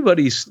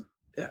 everybody's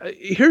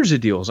here's the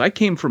deal. I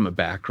came from a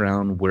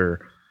background where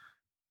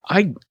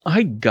I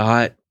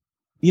got,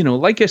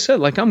 like I said,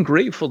 like I'm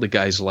grateful to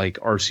guys like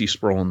R.C.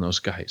 Sproul and those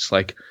guys.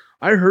 Like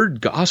I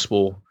heard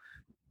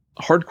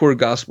hardcore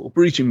gospel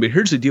preaching, but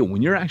here's the deal.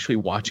 When you're actually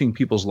watching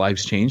people's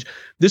lives change,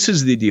 this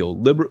is the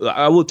deal.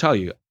 I will tell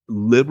you,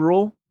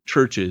 liberal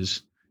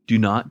churches do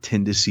not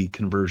tend to see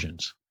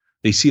conversions.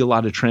 They see a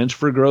lot of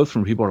transfer growth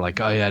from people who are like,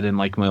 oh yeah, I didn't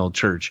like my old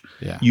church.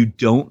 Yeah. You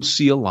don't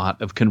see a lot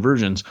of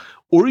conversions,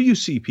 or you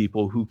see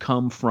people who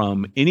come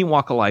from any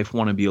walk of life,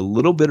 want to be a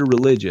little bit of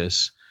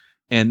religious,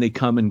 and they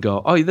come and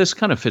go, oh, this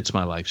kind of fits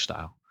my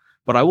lifestyle.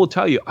 But I will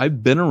tell you,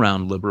 I've been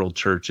around liberal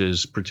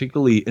churches,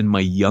 particularly in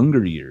my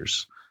younger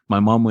years. My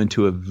mom went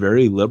to a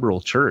very liberal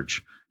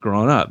church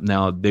growing up.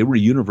 Now, they were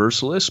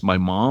universalists. My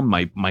mom,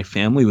 my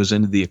family was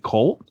into the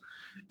occult.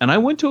 And I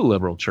went to a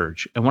liberal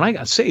church. And when I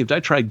got saved, I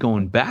tried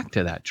going back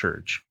to that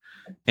church.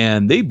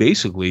 And they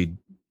basically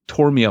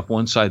tore me up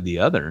one side or the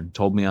other and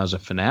told me I was a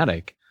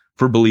fanatic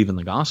for believing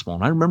the gospel.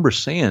 And I remember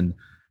saying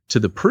to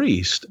the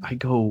priest, I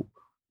go,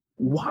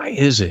 why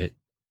is it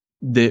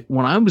that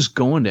when I was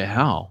going to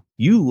hell,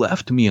 you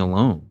left me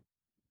alone?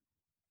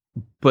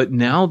 But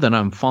now that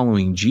I'm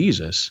following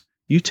Jesus,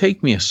 you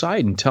take me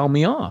aside and tell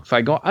me off.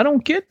 I go, I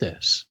don't get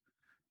this,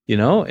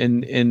 and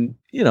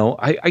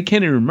I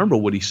can't even remember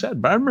what he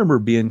said, but I remember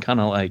being kind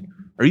of like,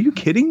 are you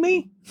kidding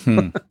me?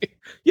 You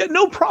had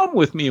no problem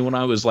with me when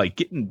I was like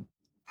getting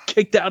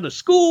kicked out of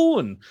school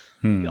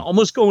and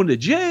almost going to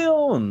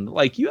jail. And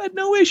like, you had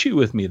no issue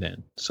with me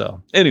then.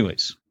 So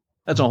anyways,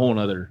 that's a whole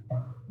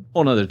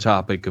nother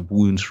topic of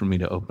wounds for me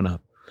to open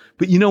up.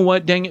 But you know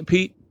what? Dang it,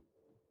 Pete.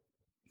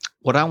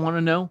 What I want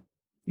to know.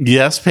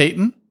 Yes,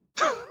 Peyton.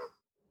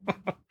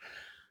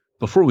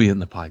 Before we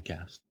end the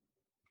podcast,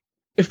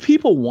 if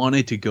people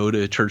wanted to go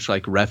to a church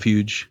like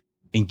Refuge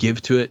and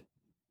give to it,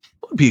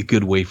 what would be a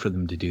good way for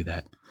them to do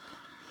that?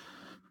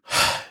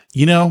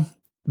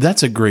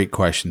 That's a great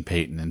question,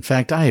 Peyton. In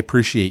fact, I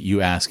appreciate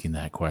you asking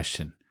that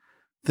question.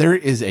 There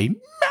is a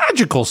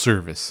magical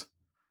service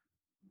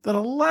that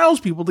allows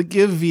people to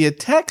give via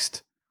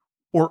text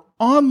or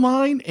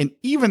online and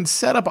even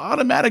set up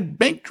automatic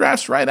bank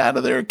drafts right out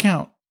of their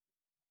account.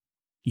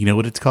 You know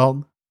what it's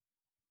called?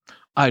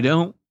 I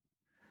don't.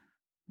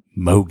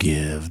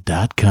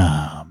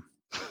 Mogive.com.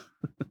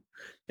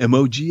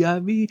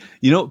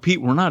 MOGIV?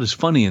 Pete, we're not as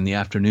funny in the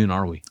afternoon,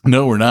 are we?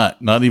 No, we're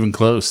not. Not even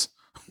close.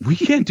 We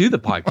can't do the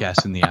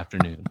podcast in the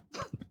afternoon.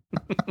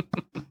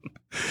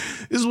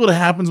 This is what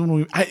happens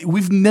when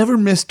we've never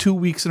missed 2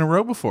 weeks in a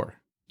row before.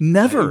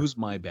 Never. It was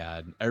my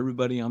bad.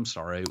 Everybody, I'm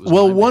sorry. It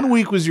was one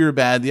week was your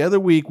bad. The other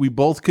week, we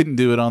both couldn't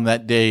do it on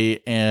that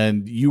day,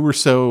 and you were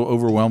so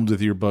overwhelmed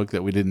with your book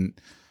that we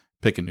didn't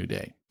pick a new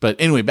day. But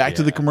anyway, back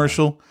to the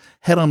commercial.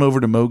 Head on over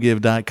to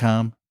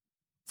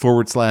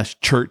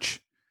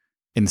mogive.com/church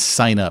and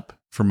sign up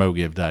for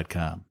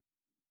mogive.com.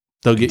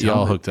 They'll get you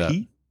all hooked up.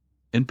 Pete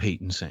and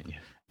Peyton sent you.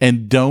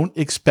 And don't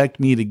expect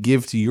me to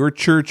give to your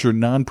church or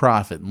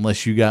nonprofit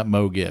unless you got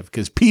MoGive,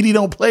 because Petey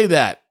don't play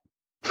that.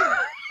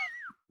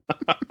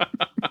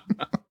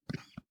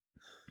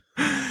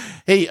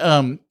 Hey,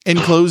 in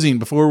closing,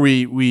 before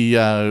we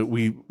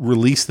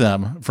release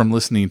them from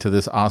listening to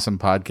this awesome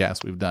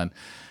podcast we've done,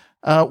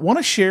 want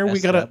to share. Best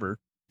we got ever.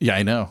 Yeah,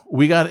 I know.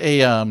 We got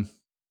a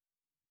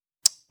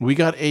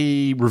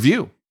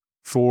review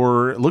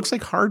for, it looks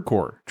like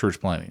Hardcore Church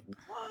Planning.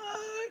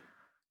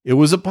 It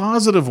was a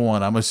positive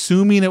one. I'm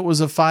assuming it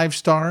was a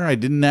 5-star. I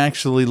didn't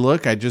actually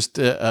look. I just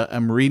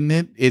I'm reading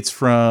it. It's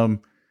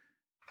from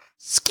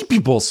Ski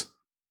Peoples.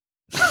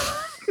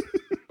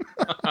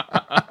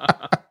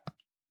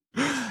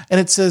 And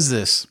it says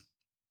this: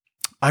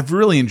 I've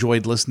really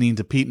enjoyed listening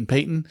to Pete and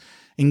Peyton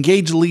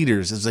engage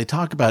leaders as they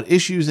talk about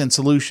issues and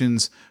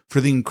solutions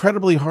for the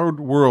incredibly hard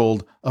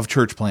world of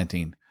church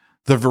planting.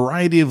 The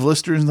variety of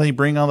listeners they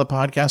bring on the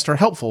podcast are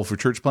helpful for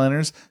church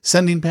planners,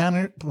 sending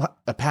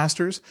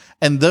pastors,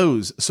 and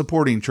those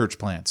supporting church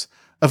plants.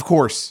 Of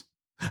course,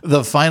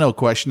 the final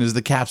question is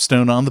the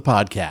capstone on the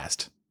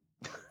podcast.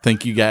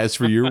 Thank you guys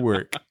for your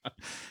work.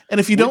 And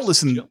if you don't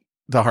listen to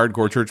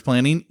Hardcore Church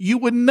Planning, you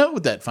wouldn't know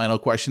what that final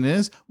question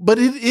is, but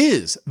it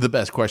is the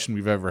best question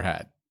we've ever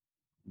had.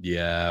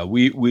 Yeah,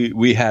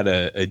 we had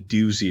a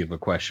doozy of a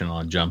question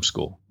on Jump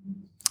School.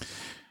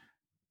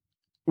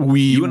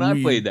 You and I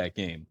played that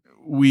game.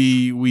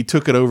 We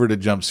took it over to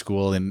Jump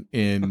School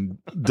and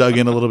dug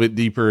in a little bit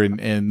deeper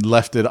and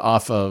left it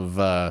off of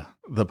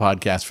the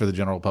podcast for the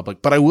general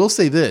public. But I will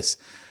say this: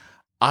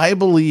 I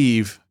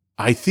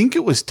think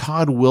it was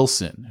Todd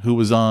Wilson who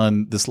was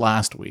on this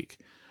last week.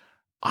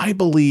 I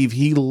believe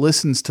he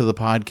listens to the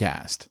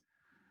podcast,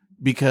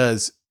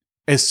 because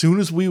as soon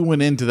as we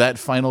went into that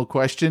final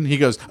question, he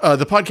goes,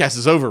 the podcast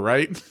is over,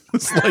 right?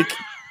 It's like,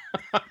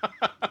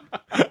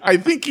 I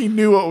think he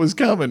knew what was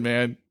coming,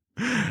 man.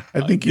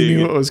 I think he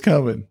knew what was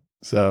coming.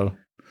 So,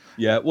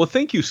 yeah. Well,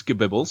 thank you,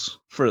 Skibibbles,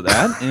 for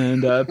that.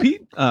 And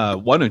Pete,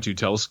 why don't you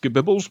tell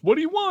Skibibbles what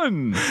he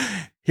won?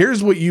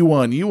 Here's what you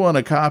won. You won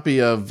a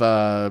copy of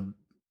what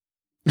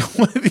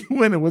did you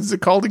win? What's it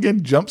called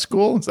again? Jump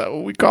School? Is that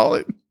what we call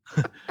it?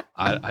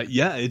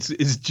 Yeah,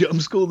 it's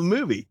Jump School the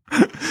movie.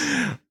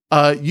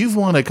 You've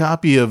won a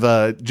copy of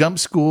Jump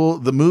School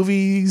the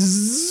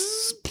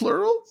movies,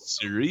 plural?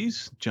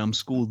 Series. Jump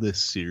School the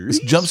series.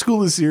 Jump School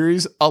the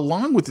series,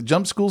 along with the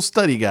Jump School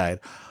study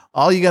guide.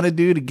 All you got to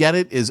do to get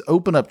it is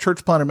open up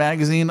Church Planner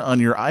Magazine on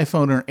your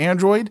iPhone or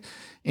Android,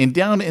 and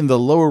down in the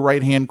lower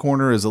right-hand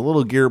corner is a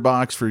little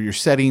gearbox for your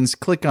settings.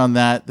 Click on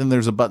that. Then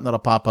there's a button that'll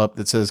pop up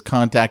that says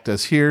Contact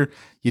Us Here.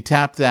 You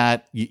tap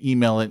that, you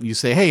email it, and you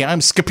say, hey, I'm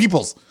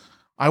Skipeoples.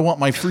 I want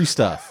my free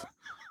stuff.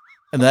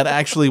 And that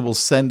actually will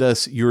send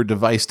us your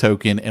device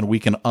token, and we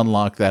can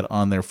unlock that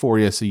on there for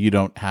you so you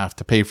don't have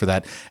to pay for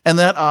that. And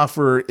that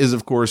offer is,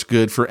 of course,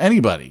 good for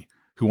anybody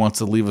who wants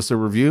to leave us a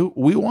review.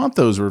 We want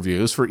those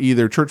reviews for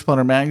either Church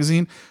Planner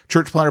Magazine,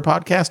 Church Planner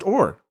Podcast,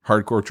 or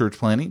Hardcore Church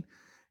Planning.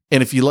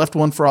 And if you left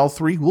one for all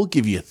three, we'll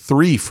give you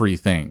 3 free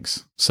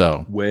things.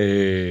 So,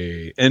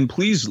 and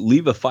please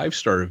leave a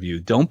 5-star review.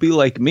 Don't be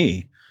like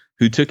me,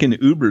 who took an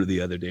Uber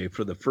the other day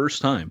for the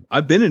first time.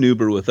 I've been in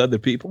Uber with other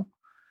people,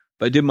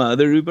 but I did my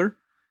other Uber.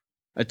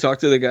 I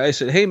talked to the guy. I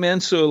said, hey,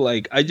 man, so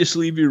like I just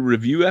leave your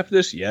review after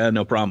this? Yeah,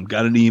 no problem.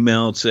 Got an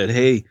email. It said,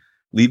 hey,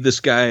 leave this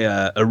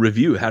guy a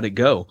review. How'd it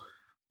go?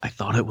 I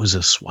thought it was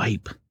a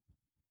swipe.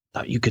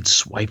 Thought you could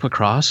swipe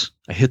across.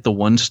 I hit the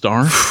 1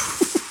 star.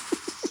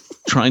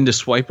 Trying to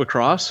swipe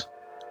across.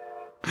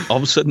 All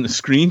of a sudden, the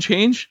screen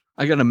changed.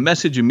 I got a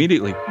message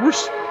immediately.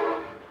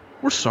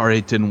 We're sorry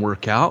it didn't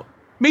work out.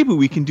 Maybe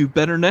we can do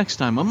better next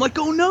time. I'm like,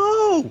 oh,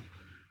 no.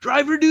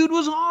 Driver dude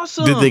was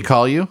awesome. Did they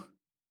call you?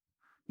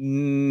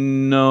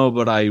 No,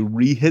 but I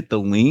re-hit the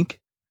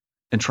link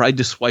and tried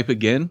to swipe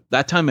again.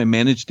 That time I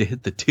managed to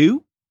hit the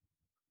 2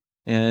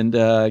 and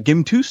give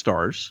him 2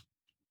 stars.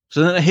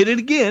 So then I hit it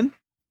again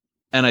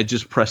and I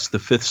just pressed the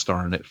 5th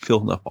star and it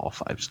filled up all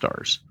 5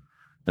 stars.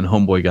 And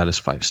homeboy got his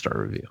 5-star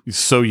review.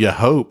 So you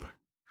hope.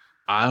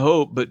 I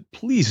hope, but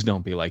please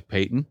don't be like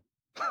Peyton.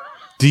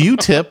 Do you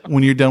tip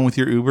when you're done with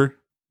your Uber?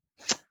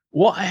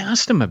 Well, I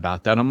asked him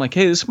about that. I'm like,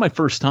 hey, this is my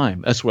first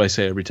time. That's what I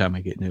say every time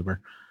I get an Uber.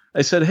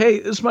 I said, hey,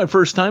 this is my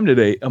first time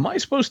today. Am I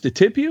supposed to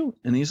tip you?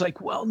 And he's like,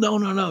 well,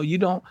 no, you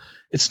don't.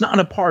 It's not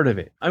a part of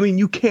it. I mean,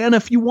 you can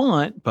if you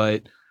want,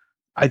 but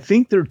I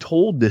think they're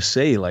told to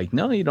say like,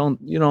 no, you don't,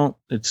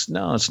 it's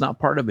not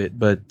part of it.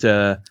 But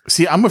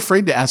see, I'm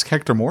afraid to ask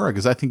Hector Mora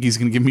because I think he's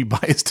going to give me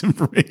biased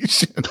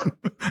information.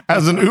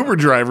 As an Uber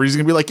driver, he's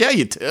going to be like, yeah,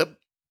 you tip.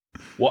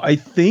 Well, I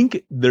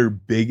think their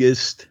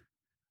biggest,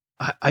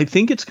 I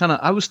think it's kind of,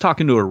 I was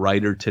talking to a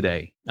writer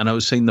today and I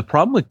was saying the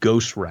problem with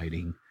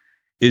ghostwriting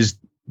is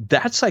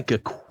that's like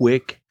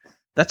quick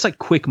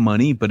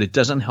money, but it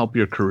doesn't help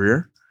your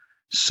career.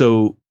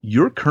 So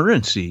your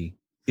currency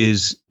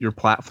is your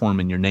platform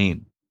and your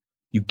name.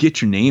 You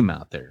get your name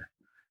out there.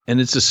 And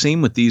it's the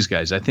same with these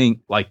guys. I think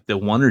like the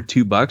 $1 or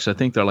 $2, I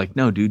think they're like,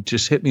 no, dude,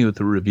 just hit me with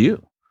a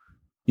review.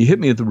 You hit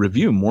me with a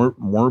review.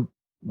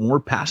 More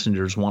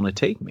passengers want to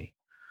take me.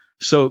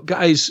 So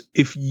guys,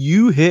 if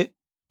you hit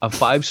a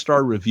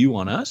 5-star review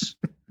on us,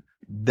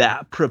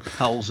 that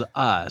propels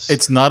us.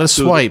 It's not a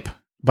swipe,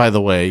 by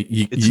the way.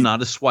 It's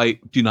not a swipe.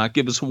 Do not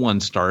give us a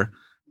 1-star.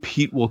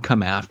 Pete will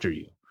come after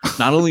you.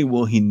 Not only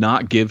will he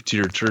not give to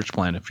your church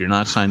plan if you're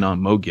not signed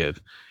on MoGive,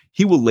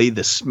 he will lay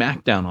the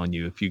smackdown on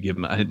you if you give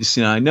him.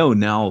 I know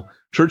now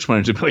church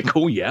planners will be like,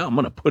 oh yeah, I'm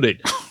going to put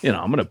it,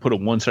 I'm going to put a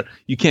 1-star.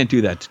 You can't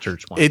do that to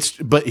church planners.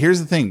 But here's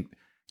the thing.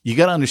 You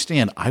got to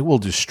understand, I will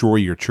destroy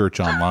your church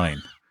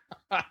online.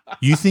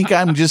 You think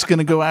I'm just going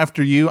to go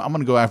after you? I'm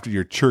going to go after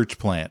your church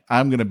plant.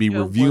 I'm going to be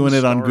reviewing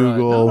it on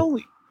Google.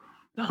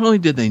 Not only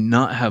did they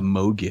not have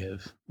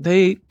MoGive,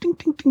 they ding,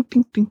 ding, ding,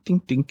 ding, ding,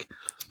 ding, ding.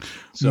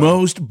 So,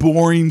 most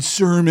boring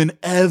sermon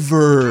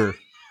ever.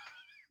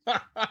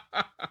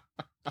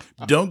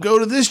 Don't go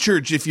to this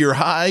church if you're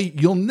high.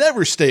 You'll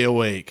never stay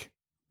awake.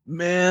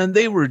 Man,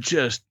 they were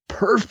just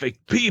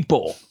perfect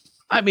people.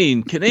 I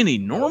mean, can any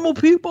normal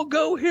people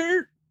go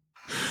here?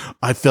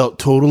 I felt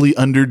totally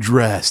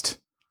underdressed.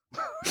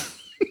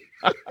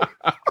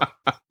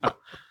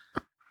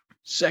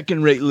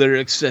 Second-rate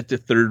lyrics set to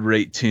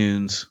third-rate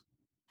tunes.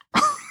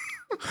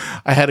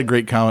 I had a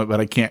great comment, but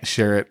I can't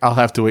share it. I'll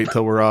have to wait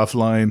till we're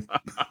offline.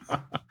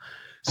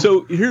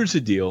 So here's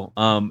the deal.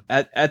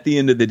 At the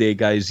end of the day,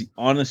 guys,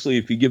 honestly,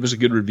 if you give us a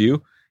good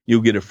review,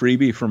 you'll get a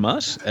freebie from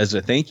us as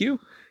a thank you.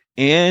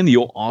 And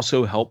you'll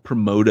also help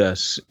promote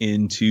us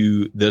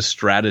into the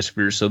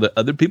stratosphere so that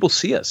other people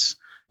see us.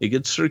 It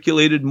gets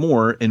circulated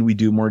more and we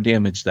do more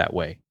damage that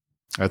way.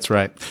 That's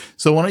right.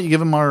 So why don't you give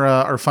them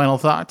our final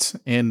thoughts,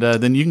 and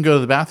then you can go to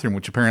the bathroom,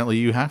 which apparently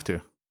you have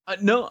to.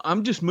 No,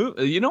 I'm just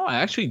moving. I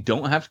actually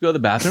don't have to go to the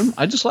bathroom.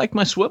 I just like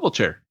my swivel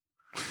chair.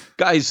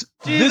 Guys,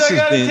 Jeez, I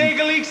gotta take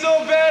a leak so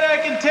bad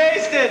I can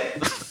taste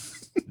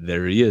it.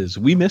 There he is.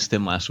 We missed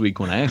him last week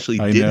when I actually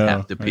did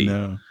have to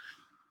pee.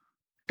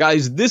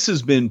 Guys, this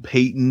has been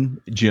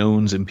Peyton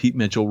Jones and Pete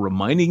Mitchell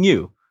reminding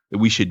you that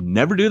we should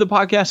never do the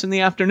podcast in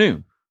the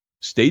afternoon.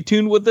 Stay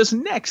tuned with us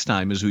next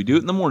time as we do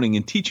it in the morning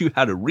and teach you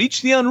how to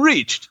reach the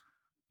unreached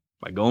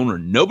by going where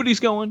nobody's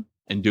going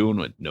and doing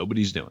what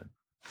nobody's doing.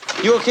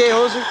 You okay,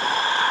 Hoser?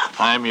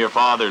 I'm your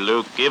father,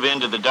 Luke. Give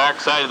in to the dark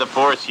side of the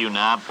Force, you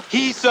knob.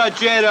 He saw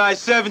Jedi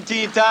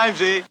 17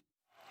 times, eh?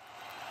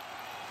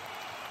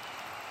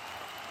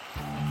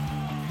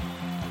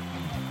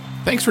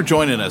 Thanks for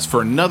joining us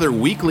for another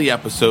weekly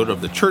episode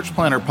of the Church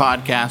Planner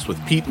Podcast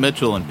with Pete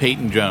Mitchell and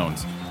Peyton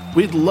Jones.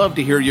 We'd love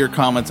to hear your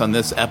comments on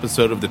this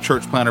episode of the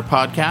Church Planner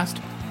Podcast.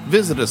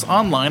 Visit us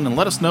online and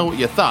let us know what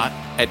you thought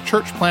at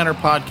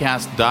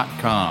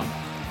churchplannerpodcast.com.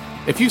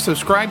 If you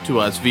subscribe to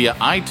us via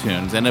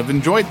iTunes and have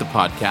enjoyed the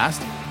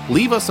podcast,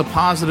 leave us a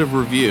positive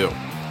review.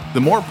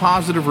 The more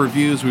positive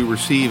reviews we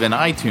receive in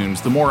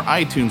iTunes, the more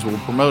iTunes will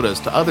promote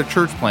us to other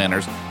church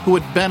planners who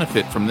would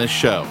benefit from this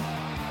show.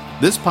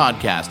 This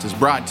podcast is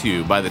brought to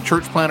you by the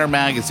Church Planner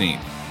Magazine,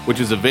 which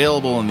is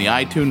available in the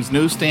iTunes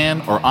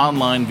newsstand or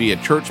online via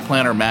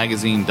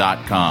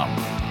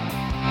churchplannermagazine.com.